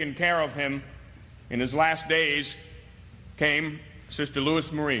had taken care of him in his last days came, Sister Louis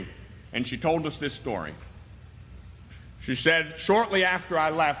Marie, and she told us this story. She said, shortly after I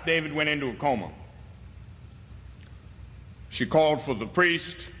left, David went into a coma. She called for the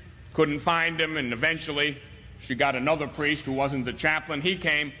priest, couldn't find him, and eventually she got another priest who wasn't the chaplain. He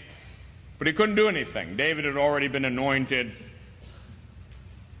came, but he couldn't do anything. David had already been anointed.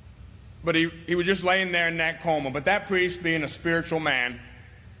 But he was just laying there in that coma. But that priest, being a spiritual man,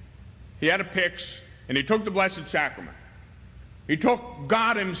 he had a pyx, and he took the Blessed Sacrament. He took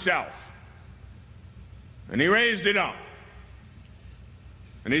God himself, and he raised it up.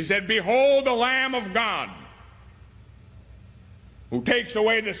 And he said, "Behold the Lamb of God, who takes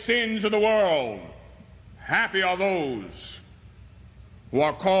away the sins of the world. Happy are those who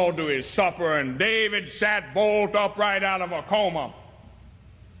are called to his supper." And David sat bolt upright out of a coma.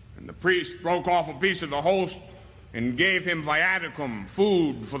 And the priest broke off a piece of the host and gave him viaticum,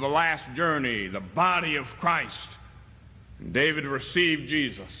 food for the last journey, the body of Christ. And David received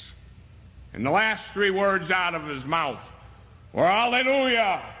Jesus. And the last 3 words out of his mouth were,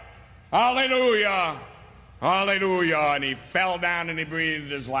 "Hallelujah, hallelujah, hallelujah." And he fell down and he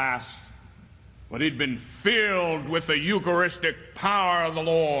breathed his last. but he'd been filled with the Eucharistic power of the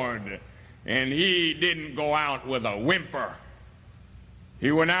Lord, and he didn't go out with a whimper.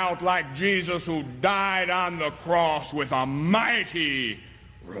 He went out like Jesus, who died on the cross, with a mighty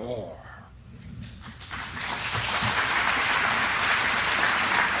roar.